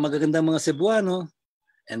magagandang mga Cebuano,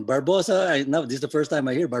 and Barbosa, now this is the first time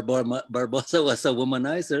I hear Barbosa was a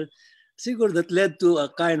womanizer, siguro that led to a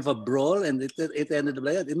kind of a brawl, and it ended up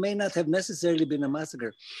like that. It may not have necessarily been a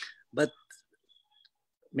massacre, but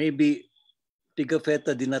maybe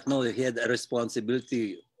Pigafetta did not know that he had a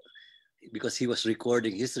responsibility because he was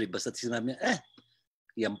recording history. Basta sinabi niya,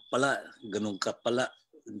 yan pala, ganun ka pala.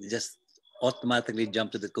 Just automatically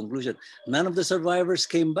jumped to the conclusion. None of the survivors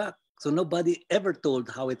came back. So nobody ever told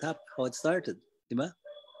how it happened, how it started. Diba?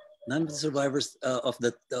 None of the survivors of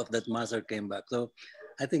that massacre came back. So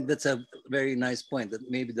I think that's a very nice point, that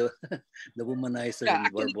maybe the womanizer in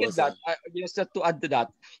Barbosa. Just to add to that,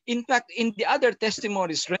 in fact, in the other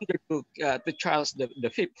testimonies rendered to Charles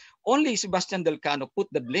V, only Sebastian del Cano put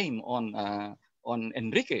the blame on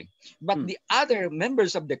Enrique. But the other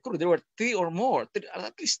members of the crew, there were three or more,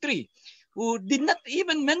 at least three, who did not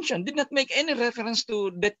even mention, did not make any reference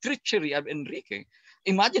to the treachery of Enrique.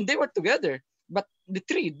 Imagine they were together, but the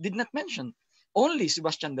three did not mention. Only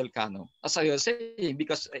Sebastian del Cano, as I was saying,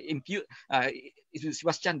 because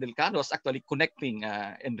Sebastian del Cano was actually connecting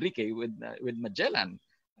Enrique with Magellan.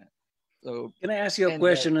 So, can I ask you a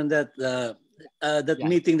question on that?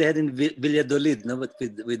 Meeting they had in Valladolid, no,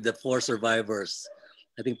 with the four survivors.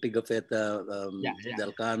 I think Pigafetta,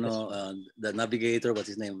 Del Cano, the navigator, what's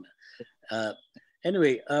his name?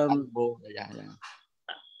 Anyway, am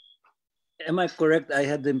I correct? I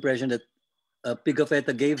had the impression that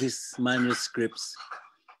Pigafetta gave his manuscripts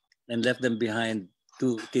and left them behind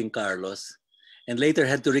to King Carlos, and later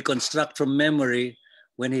had to reconstruct from memory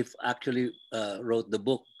when he actually wrote the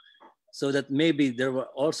book, so that maybe there were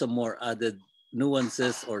also more added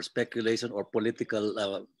nuances or speculation or political,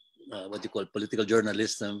 what you call political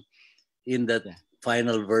journalism in that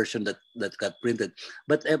final version that got printed.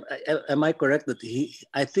 But am I correct that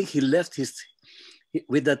I think he left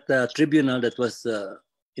with that tribunal that was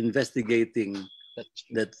investigating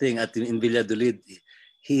that thing in Valladolid,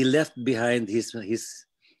 he left behind his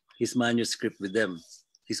manuscript with them,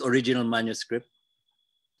 his original manuscript?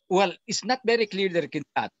 Well, it's not very clear there in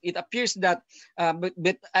that. It appears that, but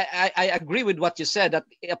I agree with what you said, that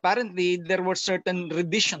apparently there were certain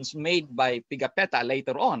revisions made by Pigafetta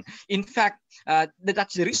later on. In fact,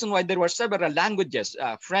 that's the reason why there were several languages,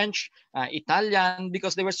 French, Italian,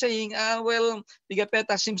 because they were saying, well,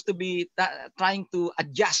 Pigafetta seems to be trying to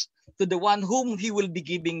adjust to the one whom he will be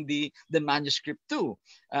giving the manuscript to.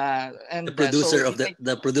 And The producer so of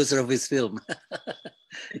the producer of his film.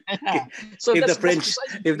 yeah. So If that's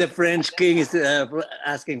if the French king is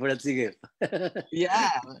asking for that, sige. yeah.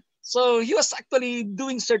 So he was actually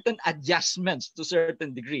doing certain adjustments to a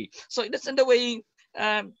certain degree. So that's in the way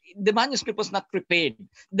the manuscript was not prepared.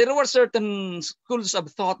 There were certain schools of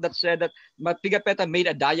thought that said that Pigafetta made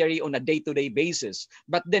a diary on a day-to-day basis,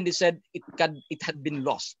 but then they said it had been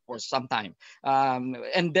lost for some time,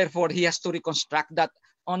 and therefore he has to reconstruct that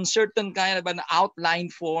on certain kind of an outline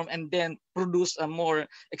form and then produce a more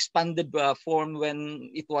expanded form when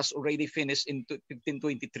it was already finished in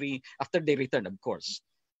 1523 after they returned, of course.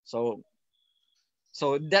 So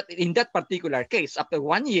that in that particular case, after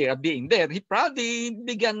 1 year of being there, he probably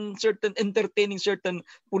began entertaining certain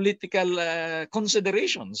political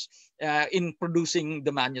considerations in producing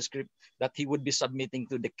the manuscript that he would be submitting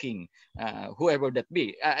to the king, whoever that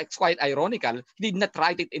be. It's quite ironical. He did not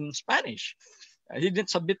write it in Spanish. He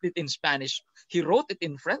didn't submit it in Spanish. He wrote it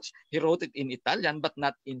in French. He wrote it in Italian, but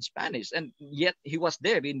not in Spanish. And yet he was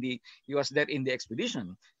there in the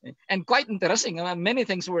expedition. And quite interesting. Many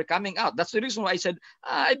things were coming out. That's the reason why I said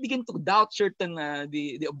I begin to doubt certain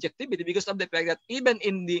the objectivity, because of the fact that even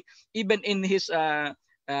in his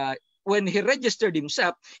when he registered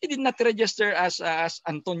himself, he did not register as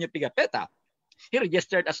Antonio Pigafetta. He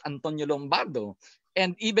registered as Antonio Lombardo.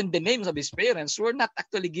 And even the names of his parents were not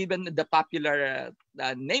actually given the popular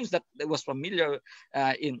names that was familiar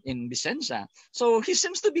in Vicenza. So he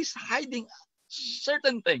seems to be hiding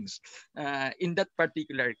certain things in that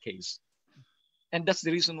particular case. And that's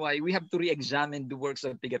the reason why we have to re-examine the works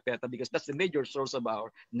of Pigafetta, because that's the major source of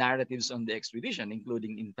our narratives on the expedition,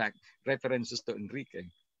 including, in fact, references to Enrique.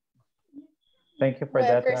 Thank you for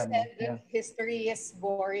that. Whoever said that history is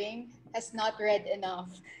boring has not read enough.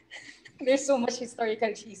 There's so much historical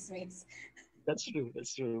chismes. That's true,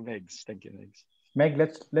 Megs. Thank you, Megs. Meg,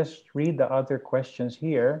 let's read the other questions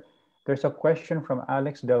here. There's a question from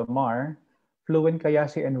Alex Del Mar. Fluent kaya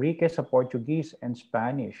si Enrique sa Portuguese and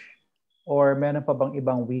Spanish? Or meron pa bang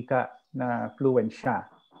ibang wika na fluent siya?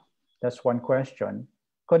 That's one question.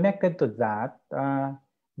 Connected to that,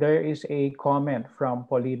 there is a comment from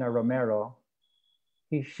Paulina Romero.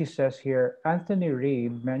 She says here, Anthony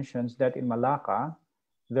Reid mentions that in Malacca,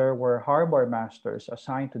 there were harbor masters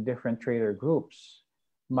assigned to different trader groups.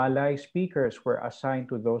 Malay speakers were assigned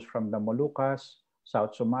to those from the Moluccas,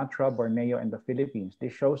 South Sumatra, Borneo, and the Philippines.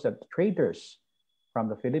 This shows that traders from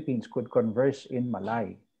the Philippines could converse in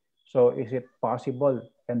Malay. So is it possible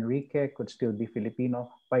Enrique could still be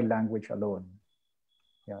Filipino by language alone?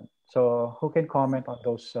 Yeah. So who can comment on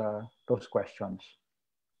those questions?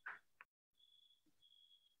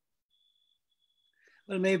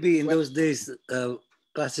 Well, maybe in those days,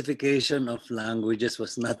 classification of languages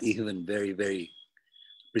was not even very, very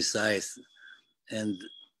precise. And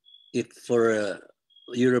if for a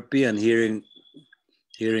European hearing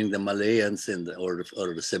the Malayans or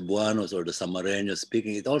the Cebuanos or the Samareños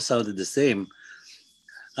speaking, it all sounded the same.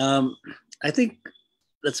 I think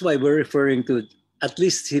that's why we're referring to, at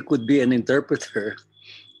least he could be an interpreter,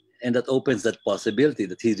 and that opens that possibility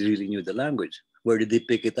that he really knew the language. Where did he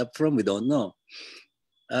pick it up from? We don't know.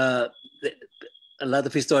 A lot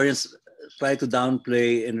of historians try to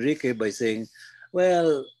downplay Enrique by saying,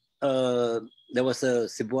 well, there was a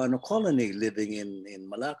Cebuano colony living in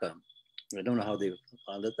Malacca. I don't know how they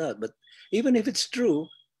found it out, but even if it's true,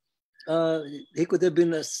 he could have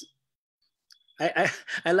been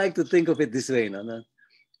I like to think of it this way. No?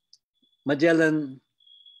 Magellan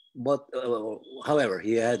bought, however,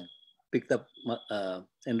 he had picked up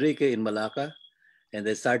Enrique in Malacca, and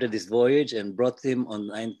they started this voyage and brought him on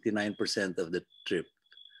 99% of the trip.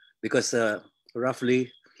 Because roughly,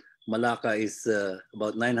 Malacca is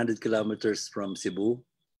about 900 kilometers from Cebu.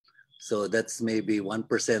 So that's maybe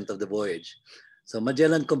 1% of the voyage. So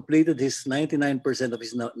Magellan completed his 99% of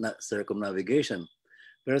his circumnavigation.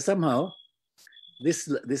 But somehow, this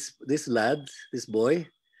lad, this boy,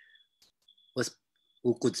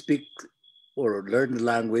 who could speak or learn the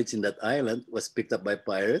language in that island, was picked up by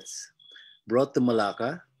pirates, brought to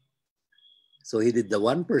Malacca. So he did the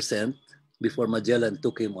 1% before Magellan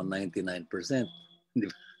took him on 99%.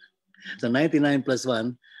 So 99 plus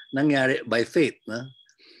 1, nangyari by fate. No?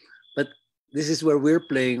 But this is where we're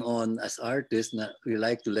playing on as artists. We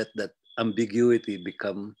like to let that ambiguity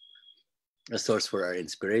become a source for our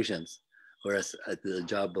inspirations. Whereas the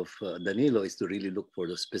job of Danilo is to really look for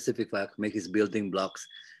the specific fact, make his building blocks,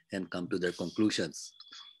 and come to their conclusions.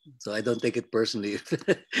 So I don't take it personally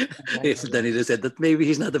if Danilo said that maybe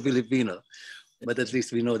he's not a Filipino, but at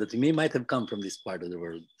least we know that he might have come from this part of the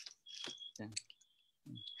world. Yeah.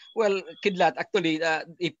 Well, Kidlat, actually,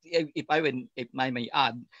 if I may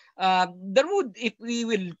add, there would, if we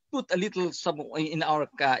will put a little some in our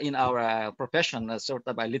profession, a sort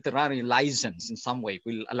of a literary license in some way,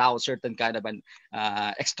 will allow certain kind of an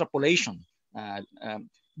extrapolation.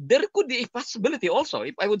 There could be a possibility also.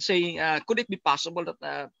 If I would say, could it be possible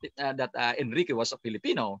that Enrique was a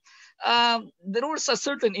Filipino? There was a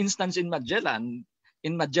certain instance in Magellan,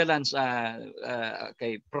 in Magellan's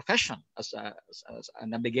profession as a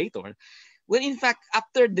navigator, when in fact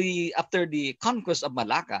after the conquest of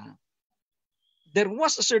Malacca, there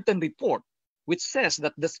was a certain report which says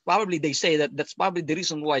that they say that that's probably the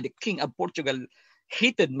reason why the king of Portugal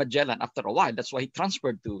hated Magellan after a while. That's why he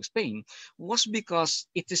transferred to Spain, was because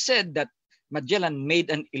it is said that Magellan made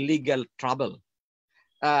an illegal travel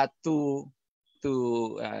to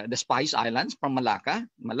the Spice Islands from Malacca.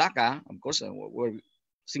 Malacca, of course, where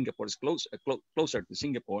Singapore is closer to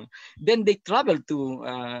Singapore. Then they traveled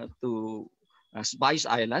to Spice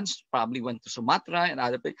Islands, probably went to Sumatra and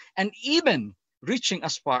other places, and even reaching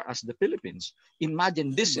as far as the Philippines.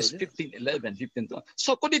 Imagine this is 1511, 1512.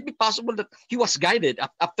 So could it be possible that he was guided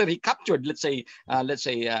after he captured, let's say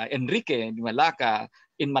Enrique in Malacca?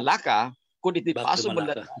 Could it be possible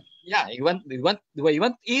that he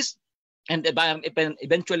went east and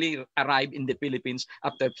eventually arrived in the Philippines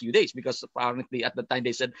after a few days, because apparently at the time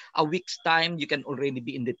they said a week's time you can already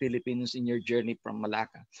be in the Philippines in your journey from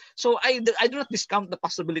Malacca. So I do not discount the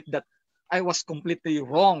possibility that I was completely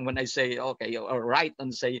wrong when I say, okay, or right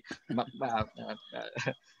and say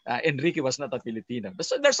Enrique was not a Filipino.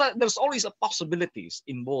 So there's always a possibilities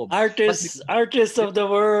involved. Artists of the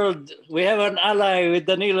world, we have an ally with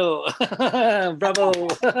Danilo. Bravo.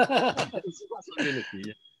 It's a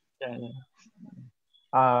possibility.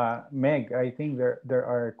 Meg, I think there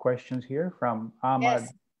are questions here from Ahmad.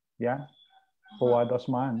 Yes. Yeah. Fawad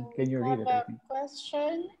Osman. Can you read it? I have a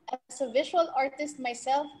question. As a visual artist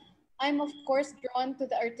myself, I'm of course drawn to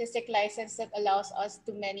the artistic license that allows us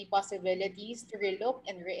to many possibilities to relook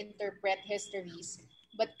and reinterpret histories.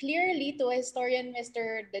 But clearly, to a historian,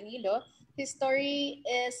 Mr. Danilo, his story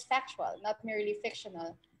is factual, not merely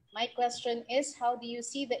fictional. My question is, how do you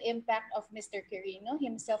see the impact of Mr. Quirino,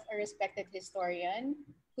 himself a respected historian,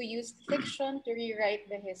 who used fiction to rewrite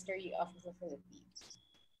the history of the Philippines?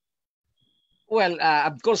 Well,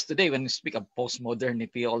 of course, today when we speak of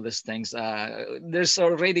postmodernity, all these things, there's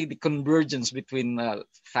already the convergence between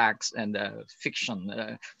facts and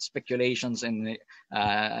fiction, speculations and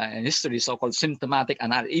history, so-called symptomatic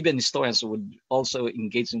analysis. Even historians would also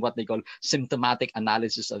engage in what they call symptomatic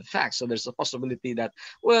analysis of facts. So there's a possibility that,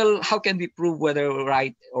 well, how can we prove whether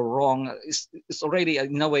right or wrong? It's already,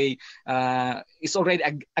 in a way, it's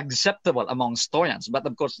already acceptable among historians. But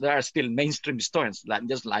of course, there are still mainstream historians,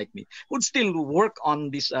 just like me, would still work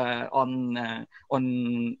on this on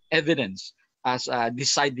evidence as a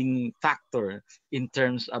deciding factor in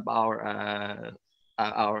terms of our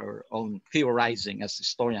own theorizing as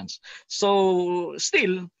historians. So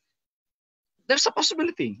still, there's a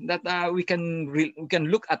possibility that we can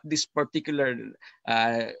look at this particular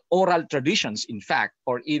oral traditions, in fact,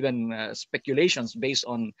 or even speculations based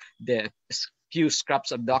on the few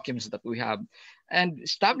scraps of documents that we have, and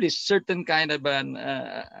establish certain kind of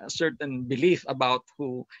certain belief about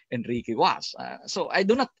who Enrique was. So I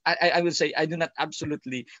will say I do not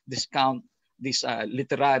absolutely discount these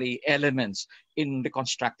literary elements in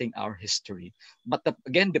reconstructing our history. But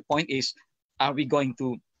again, the point is,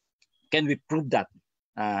 can we prove that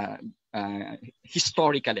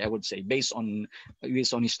historically? I would say based on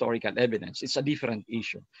historical evidence, it's a different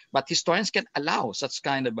issue. But historians can allow such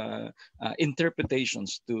kind of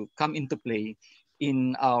interpretations to come into play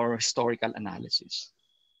in our historical analysis.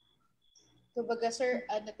 So, baga, sir,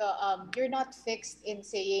 you're not fixed in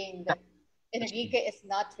saying that Enrique is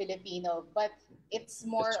not Filipino, but it's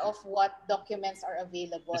more of what documents are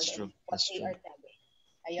available and what they are telling.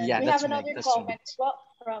 Ayun. Yeah, we have another comment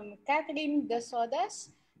from Catherine De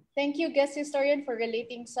Sodas. Thank you, guest historian, for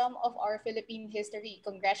relating some of our Philippine history.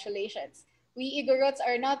 Congratulations. We Igorots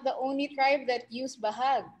are not the only tribe that use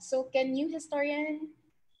bahag. So can you, historian,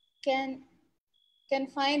 can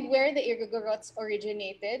find where the Igorots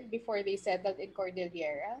originated before they settled in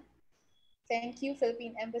Cordillera? Thank you,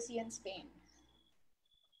 Philippine Embassy in Spain.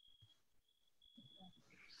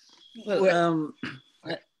 Well,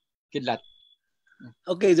 Kidlat.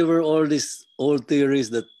 Okay, there were all these old theories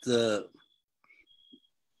that the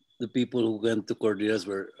people who went to Cordilleras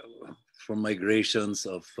were from migrations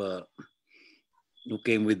of who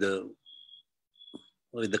came with the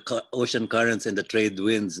ocean currents and the trade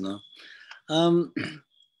winds, no.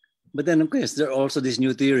 But then, of course, there are also these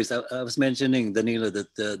new theories. I was mentioning, Danilo,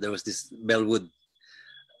 that there was this Bellwood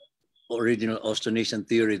original Austronesian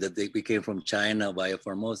theory that we came from China via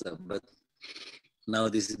Formosa, but now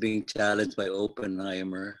this is being challenged by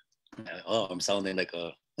Oppenheimer. Oh, I'm sounding like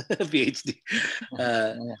a PhD,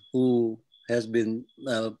 who has been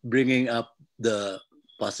bringing up the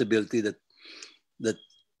possibility that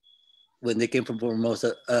when they came from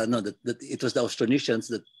Formosa, that it was the Austronesians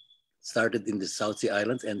that started in the South Sea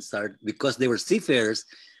Islands and started because they were seafarers.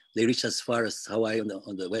 They reached as far as Hawaii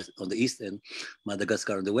on the west, on the east, and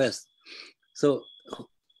Madagascar on the west. So,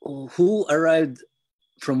 who arrived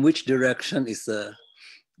from which direction is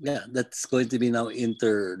that's going to be now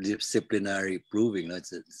interdisciplinary proving.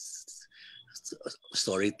 It's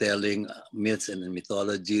storytelling, myths and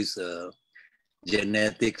mythologies,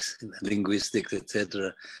 genetics, linguistics,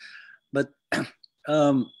 etc. But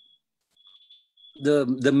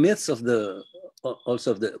the myths of the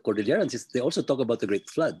Cordillerans is they also talk about the Great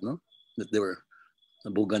Flood, no? That they were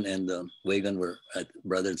Bugan and Wagan were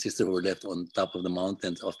brother and sister who were left on top of the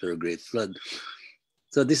mountains after a great flood.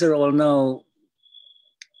 So these are all now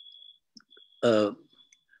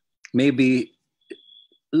maybe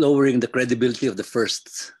lowering the credibility of the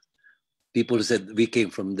first people who said we came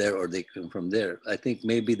from there or they came from there. I think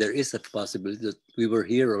maybe there is a possibility that we were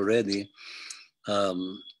here already,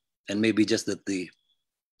 and maybe just that the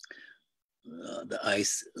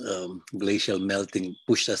ice glacial melting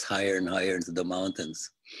pushed us higher and higher into the mountains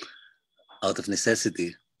out of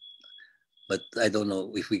necessity. But I don't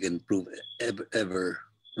know if we can prove ever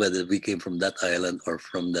whether we came from that island or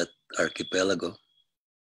from that archipelago.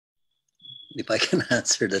 If I can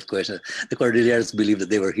answer that question, the Cordilleras believe that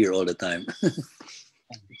they were here all the time.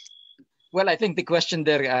 Well, I think the question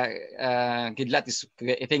there, Kidlat, is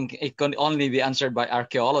I think it can only be answered by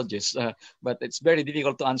archaeologists, but it's very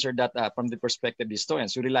difficult to answer that from the perspective of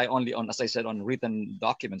historians. We rely only on, as I said, on written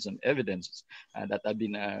documents and evidence that have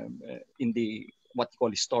been in the what you call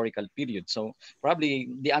historical period. So probably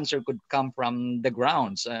the answer could come from the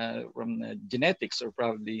grounds, from genetics, or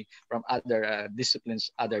probably from other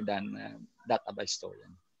disciplines other than that of a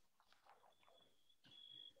historian.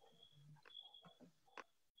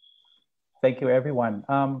 Thank you, everyone.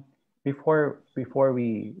 Before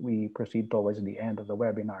we proceed towards the end of the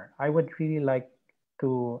webinar, I would really like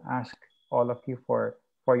to ask all of you for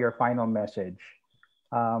your final message.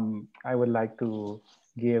 I would like to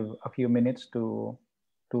give a few minutes to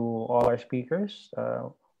all our speakers.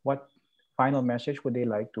 What final message would they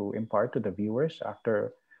like to impart to the viewers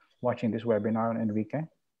after watching this webinar on Enrique?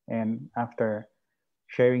 And after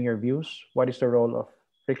sharing your views, what is the role of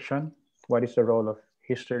fiction? What is the role of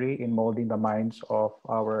history in molding the minds of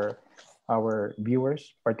our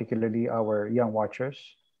viewers, particularly our young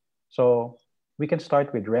watchers? So we can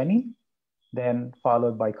start with Rennie, then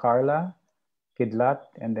followed by Carla, Kidlat,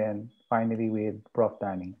 and then finally with Prof.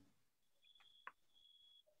 Danny.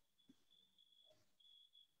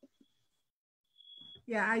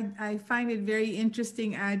 Yeah, I find it very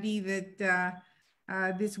interesting, Adi, that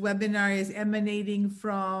this webinar is emanating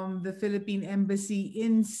from the Philippine Embassy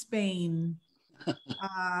in Spain.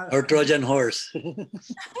 Or Trojan horse.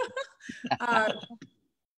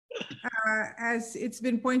 As it's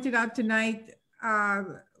been pointed out tonight,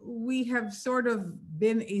 we have sort of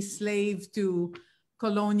been a slave to a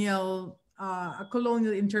colonial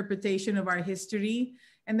interpretation of our history.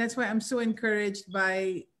 And that's why I'm so encouraged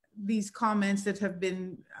by these comments that have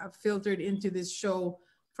been filtered into this show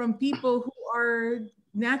from people who are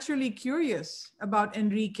naturally curious about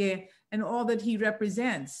Enrique and all that he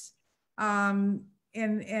represents. And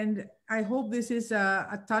I hope this is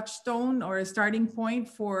a touchstone or a starting point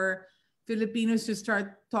for Filipinos to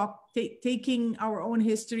start taking our own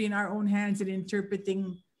history in our own hands and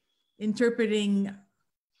interpreting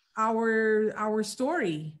our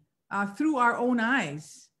story through our own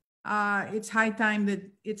eyes. It's high time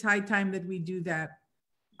that we do that.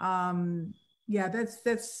 Yeah,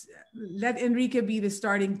 that's let Enrique be the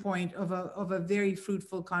starting point of a very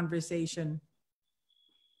fruitful conversation.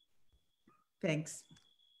 Thanks.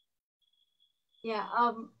 Yeah,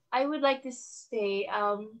 I would like to say,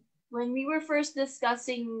 when we were first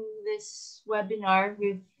discussing this webinar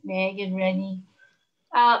with Meg and Rennie,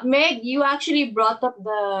 Meg, you actually brought up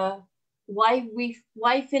the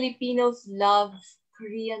why Filipinos love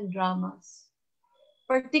Korean dramas,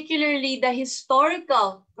 particularly the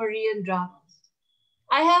historical Korean dramas.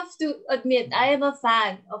 I have to admit, I am a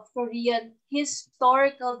fan of Korean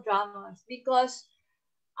historical dramas because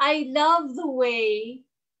I love the way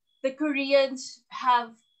the Koreans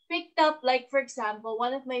have picked up, like, for example,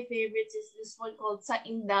 one of my favorites is this one called Sa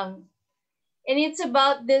Indang. And it's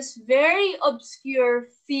about this very obscure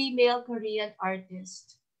female Korean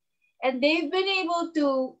artist. And they've been able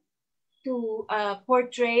to to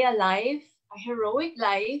portray a life, a heroic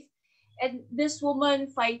life, and this woman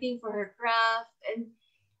fighting for her craft, and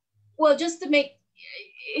well, just to make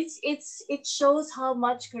it shows how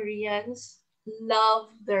much Koreans love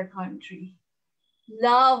their country,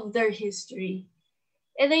 love their history.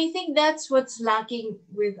 And I think that's what's lacking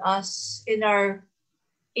with us in our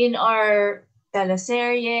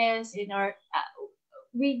teleseries, in our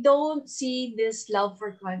we don't see this love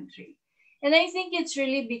for country. And I think it's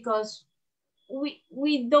really because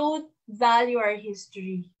we don't value our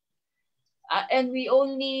history. And we're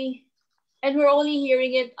only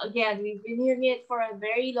hearing it again. We've been hearing it for a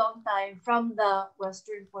very long time from the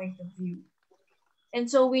Western point of view. And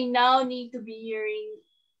so we now need to be hearing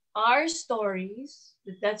our stories.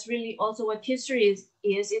 That's really also what history is.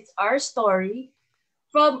 It's our story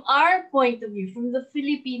from our point of view, from the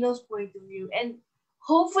Filipinos' point of view. And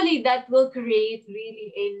hopefully that will create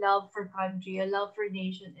really a love for country, a love for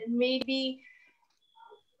nation. And maybe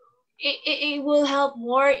it will help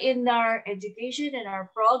more in our education and our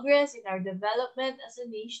progress, in our development as a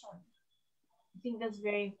nation. I think that's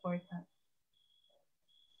very important.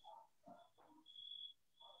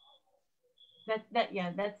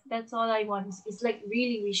 That's all I want. It's like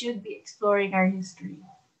really we should be exploring our history.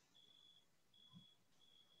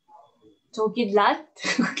 So Kidlat,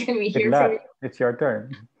 can we hear from you? It's your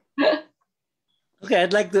turn. Okay,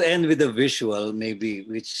 I'd like to end with a visual, maybe,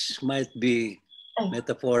 which might be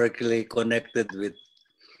metaphorically connected with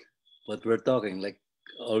what we're talking, like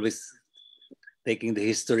always taking the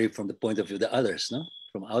history from the point of view of the others, no?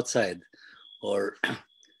 From outside, or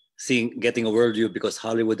getting a worldview because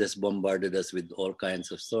Hollywood has bombarded us with all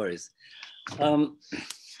kinds of stories.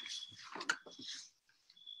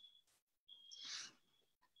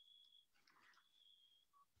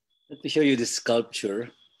 Let me show you this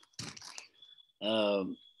sculpture.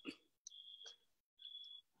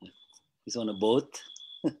 He's on a boat,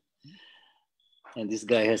 and this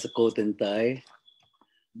guy has a coat and tie,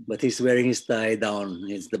 but he's wearing his tie down.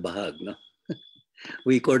 It's the bahag, no?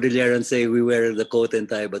 We Cordillerans say we wear the coat and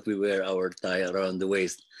tie, but we wear our tie around the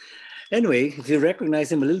waist. Anyway, if you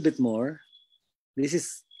recognize him a little bit more,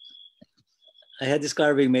 I had this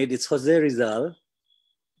carving made. It's Jose Rizal.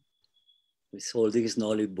 He's holding his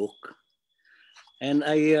Noli book. And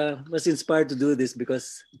I was inspired to do this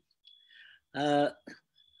because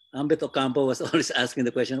Ambet Ocampo was always asking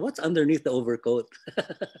the question, what's underneath the overcoat?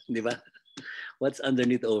 Diba? What's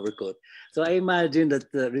underneath the overcoat? So I imagine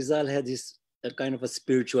that Rizal had a kind of a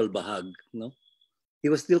spiritual bahag. No? He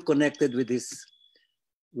was still connected with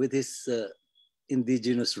his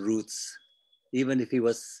indigenous roots, even if he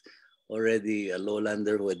was already a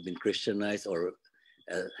lowlander who had been Christianized or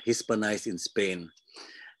Hispanized in Spain.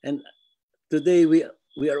 And today we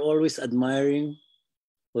are always admiring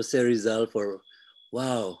Jose Rizal for,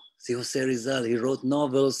 wow, see Jose Rizal, he wrote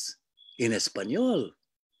novels in Espanol.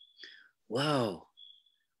 Wow,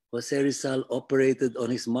 Jose Rizal operated on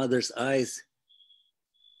his mother's eyes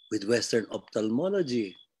with Western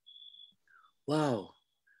ophthalmology. Wow,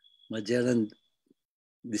 Magellan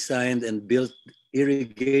designed and built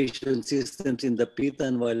irrigation systems in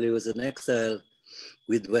Dapitan while he was in exile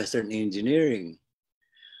with Western engineering.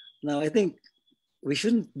 Now, I think we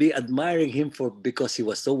shouldn't be admiring him because he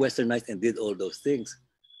was so Westernized and did all those things,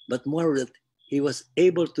 but more that he was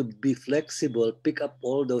able to be flexible, pick up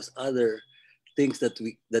all those other things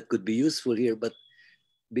that could be useful here, but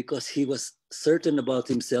because he was certain about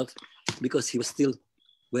himself, because he was still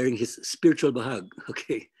wearing his spiritual bahag.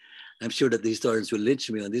 Okay, I'm sure that the historians will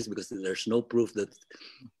lynch me on this because there's no proof that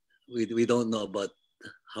we don't know about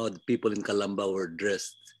how the people in Calamba were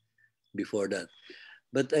dressed before that.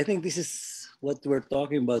 But I think this is what we're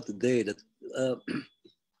talking about today, that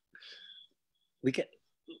we can,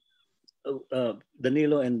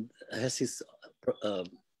 Danilo has his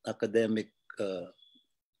academic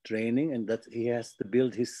training, and that he has to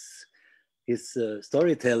build his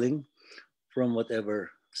storytelling from whatever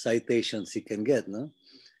citations he can get, no?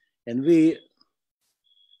 And we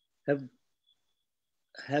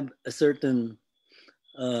have a certain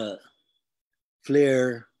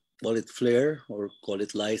flair, call it flair or call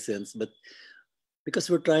it license, but because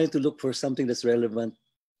we're trying to look for something that's relevant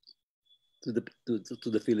to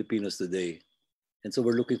the Filipinos today. And so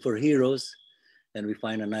we're looking for heroes, and we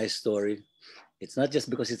find a nice story. It's not just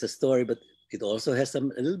because it's a story, but it also has a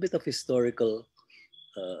little bit of historical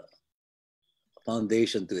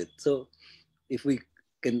foundation to it. So if we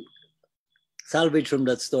can salvage from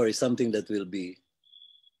that story something that will be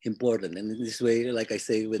important, and in this way, like I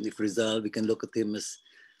say, if Rizal, we can look at him as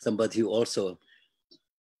somebody who also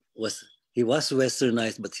was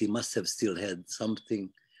westernized, but he must have still had something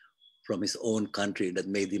from his own country that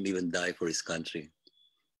made him even die for his country.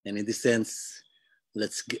 And in this sense,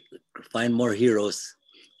 find more heroes,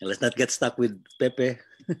 and let's not get stuck with Pepe,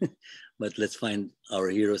 but let's find our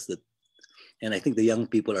heroes and I think the young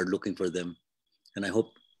people are looking for them. And I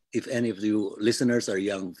hope if any of you listeners are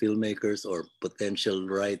young filmmakers or potential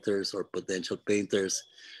writers or potential painters,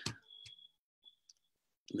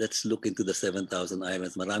 let's look into the 7,000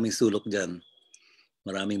 Islands. Maraming sulok dyan.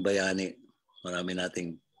 Maraming bayani. Marami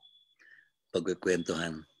nating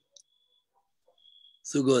pagkukwentuhan.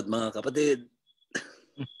 Sugod, mga kapatid.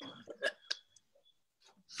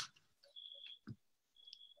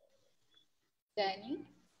 Danny?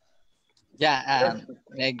 Yeah,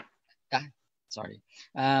 Meg, sorry.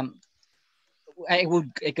 I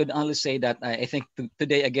could only say that I think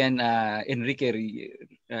today again, Enrique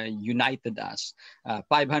united us.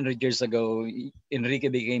 500 years ago, Enrique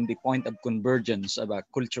became the point of convergence of a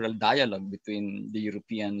cultural dialogue between the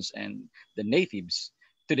Europeans and the natives.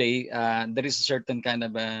 Today, there is a certain kind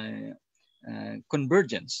of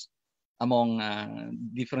convergence among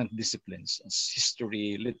different disciplines,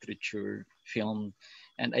 history, literature, film,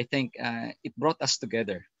 and I think it brought us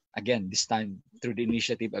together again this time through the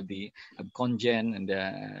initiative of Congen and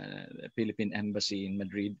the Philippine Embassy in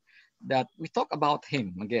Madrid, that we talk about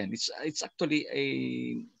him again. It's actually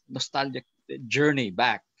a nostalgic journey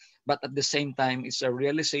back, but at the same time, it's a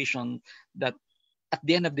realization that at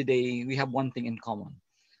the end of the day, we have one thing in common: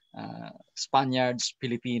 Spaniards,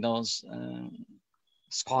 Filipinos,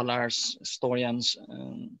 scholars, historians,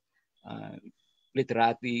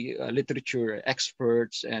 literature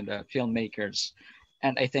experts, and filmmakers.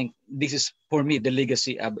 And I think this is, for me, the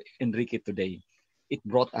legacy of Enrique today. It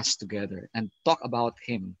brought us together and talk about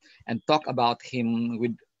him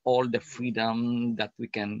with all the freedom that we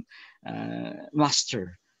can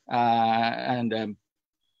master. And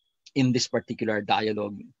in this particular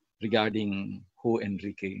dialogue regarding who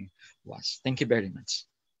Enrique was. Thank you very much.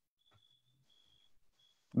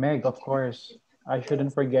 Meg, of course, I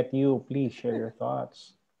shouldn't forget you. Please share your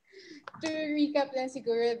thoughts. To recap lang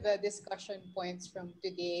siguro the discussion points from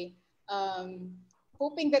today,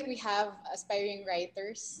 hoping that we have aspiring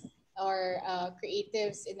writers or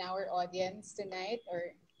creatives in our audience tonight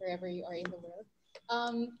or wherever you are in the world.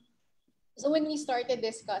 So when we started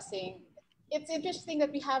discussing, it's interesting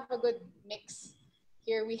that we have a good mix.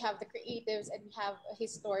 Here we have the creatives and we have a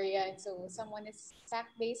historian. So someone is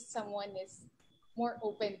fact-based, someone is more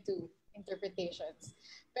open to interpretations.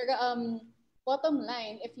 Pero bottom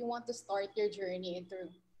line, if you want to start your journey into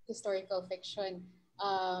historical fiction,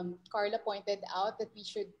 Carla pointed out that we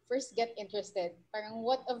should first get interested. Parang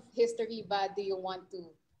what of history ba do you want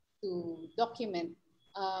to document?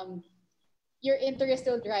 Your interest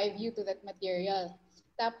will drive you to that material.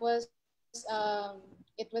 Tapos,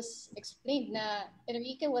 it was explained na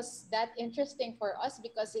Enrique was that interesting for us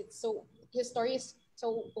because his story is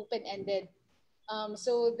so open-ended.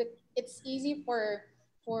 So that it's easy for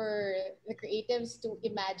the creatives to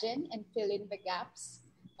imagine and fill in the gaps,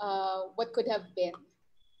 what could have been.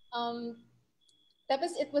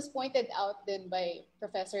 Tapos it was pointed out then by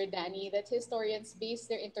Professor Danny that historians base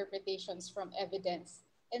their interpretations from evidence.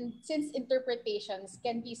 And since interpretations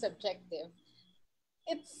can be subjective,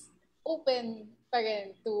 it's open pa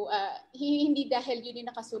rin to, hindi dahil yun yung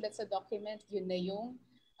nakasulat sa document, yun na yung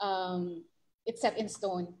it's set in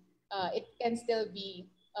stone. It can still be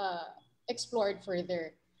explored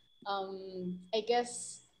further. I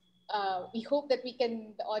guess we hope that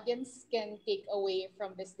the audience can take away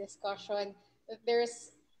from this discussion that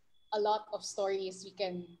there's a lot of stories we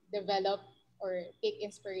can develop or take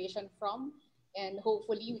inspiration from, and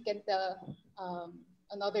hopefully we can tell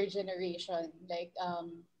another generation, like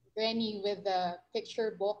Rennie with the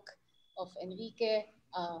picture book of Enrique,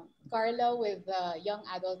 Carla with the young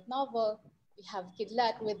adult novel. We have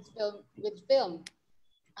Kidlat with film,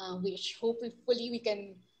 which hopefully we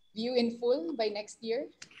can view in full by next year.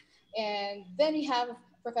 And then we have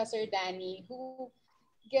Professor Danny, who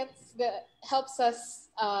helps us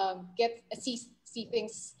see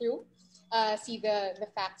things through, see the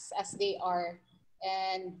facts as they are,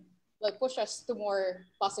 and will push us to more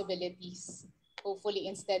possibilities. Hopefully,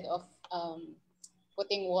 instead of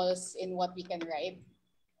putting walls in what we can write.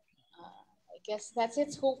 I guess that's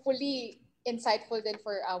it. Hopefully, insightful then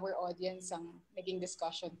for our audience ang naging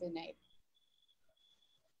discussion tonight.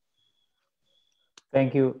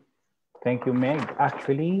 Thank you. Thank you, Meg.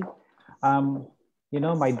 Actually,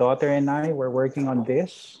 my daughter and I were working on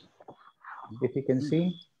this. If you can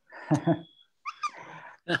see.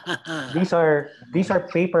 These are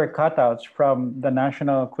paper cutouts from the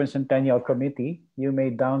National Quincentennial Committee. You may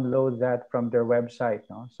download that from their website.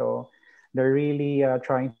 No? So they're really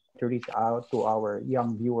trying to reach out to our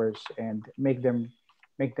young viewers and make them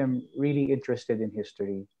really interested in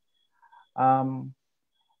history. Um,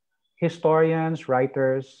 Historians,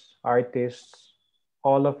 writers, artists,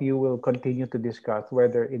 all of you will continue to discuss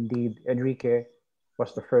whether indeed Enrique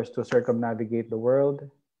was the first to circumnavigate the world,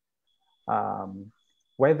 um,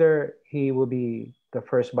 whether he will be the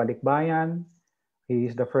first balikbayan, he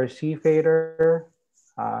is the first seafarer.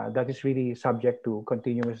 That is really subject to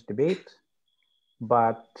continuous debate.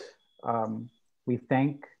 But we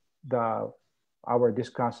thank our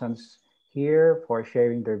discussants here for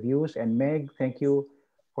sharing their views. And Meg, thank you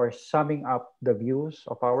for summing up the views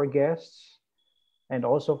of our guests and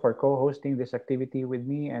also for co-hosting this activity with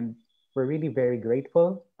me. And we're really very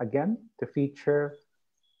grateful again to feature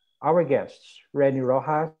our guests, Renny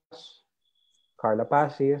Rojas, Carla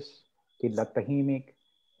Pasis, Kidlat Tahimik,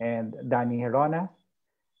 and Danny Herona.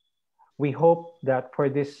 We hope that for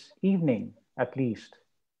this evening, at least,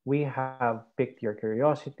 we have piqued your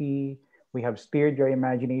curiosity, we have stirred your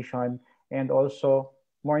imagination, and also,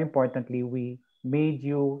 more importantly, we made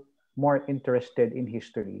you more interested in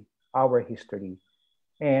history, our history.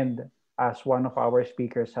 And as one of our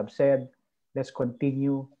speakers have said, let's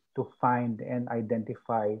continue to find and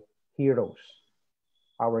identify heroes,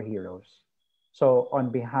 our heroes. So on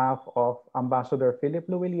behalf of Ambassador Philip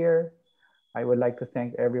Louvillier, I would like to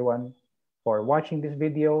thank everyone for watching this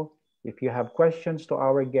video. If you have questions to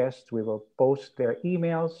our guests, we will post their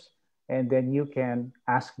emails and then you can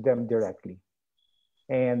ask them directly.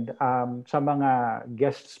 And sa mga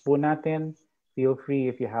guests po natin, feel free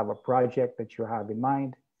if you have a project that you have in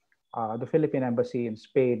mind. The Philippine Embassy in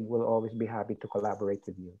Spain will always be happy to collaborate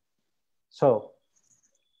with you. So,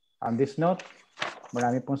 on this note,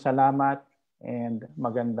 marami pong salamat and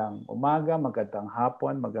magandang umaga, magandang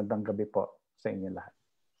hapon, magandang gabi po sa inyo lahat.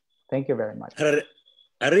 Thank you very much.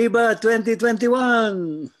 Arriba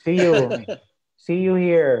 2021! See you. See you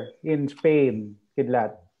here in Spain,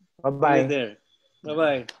 Kidlat. Bye-bye. See you there.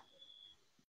 Bye-bye.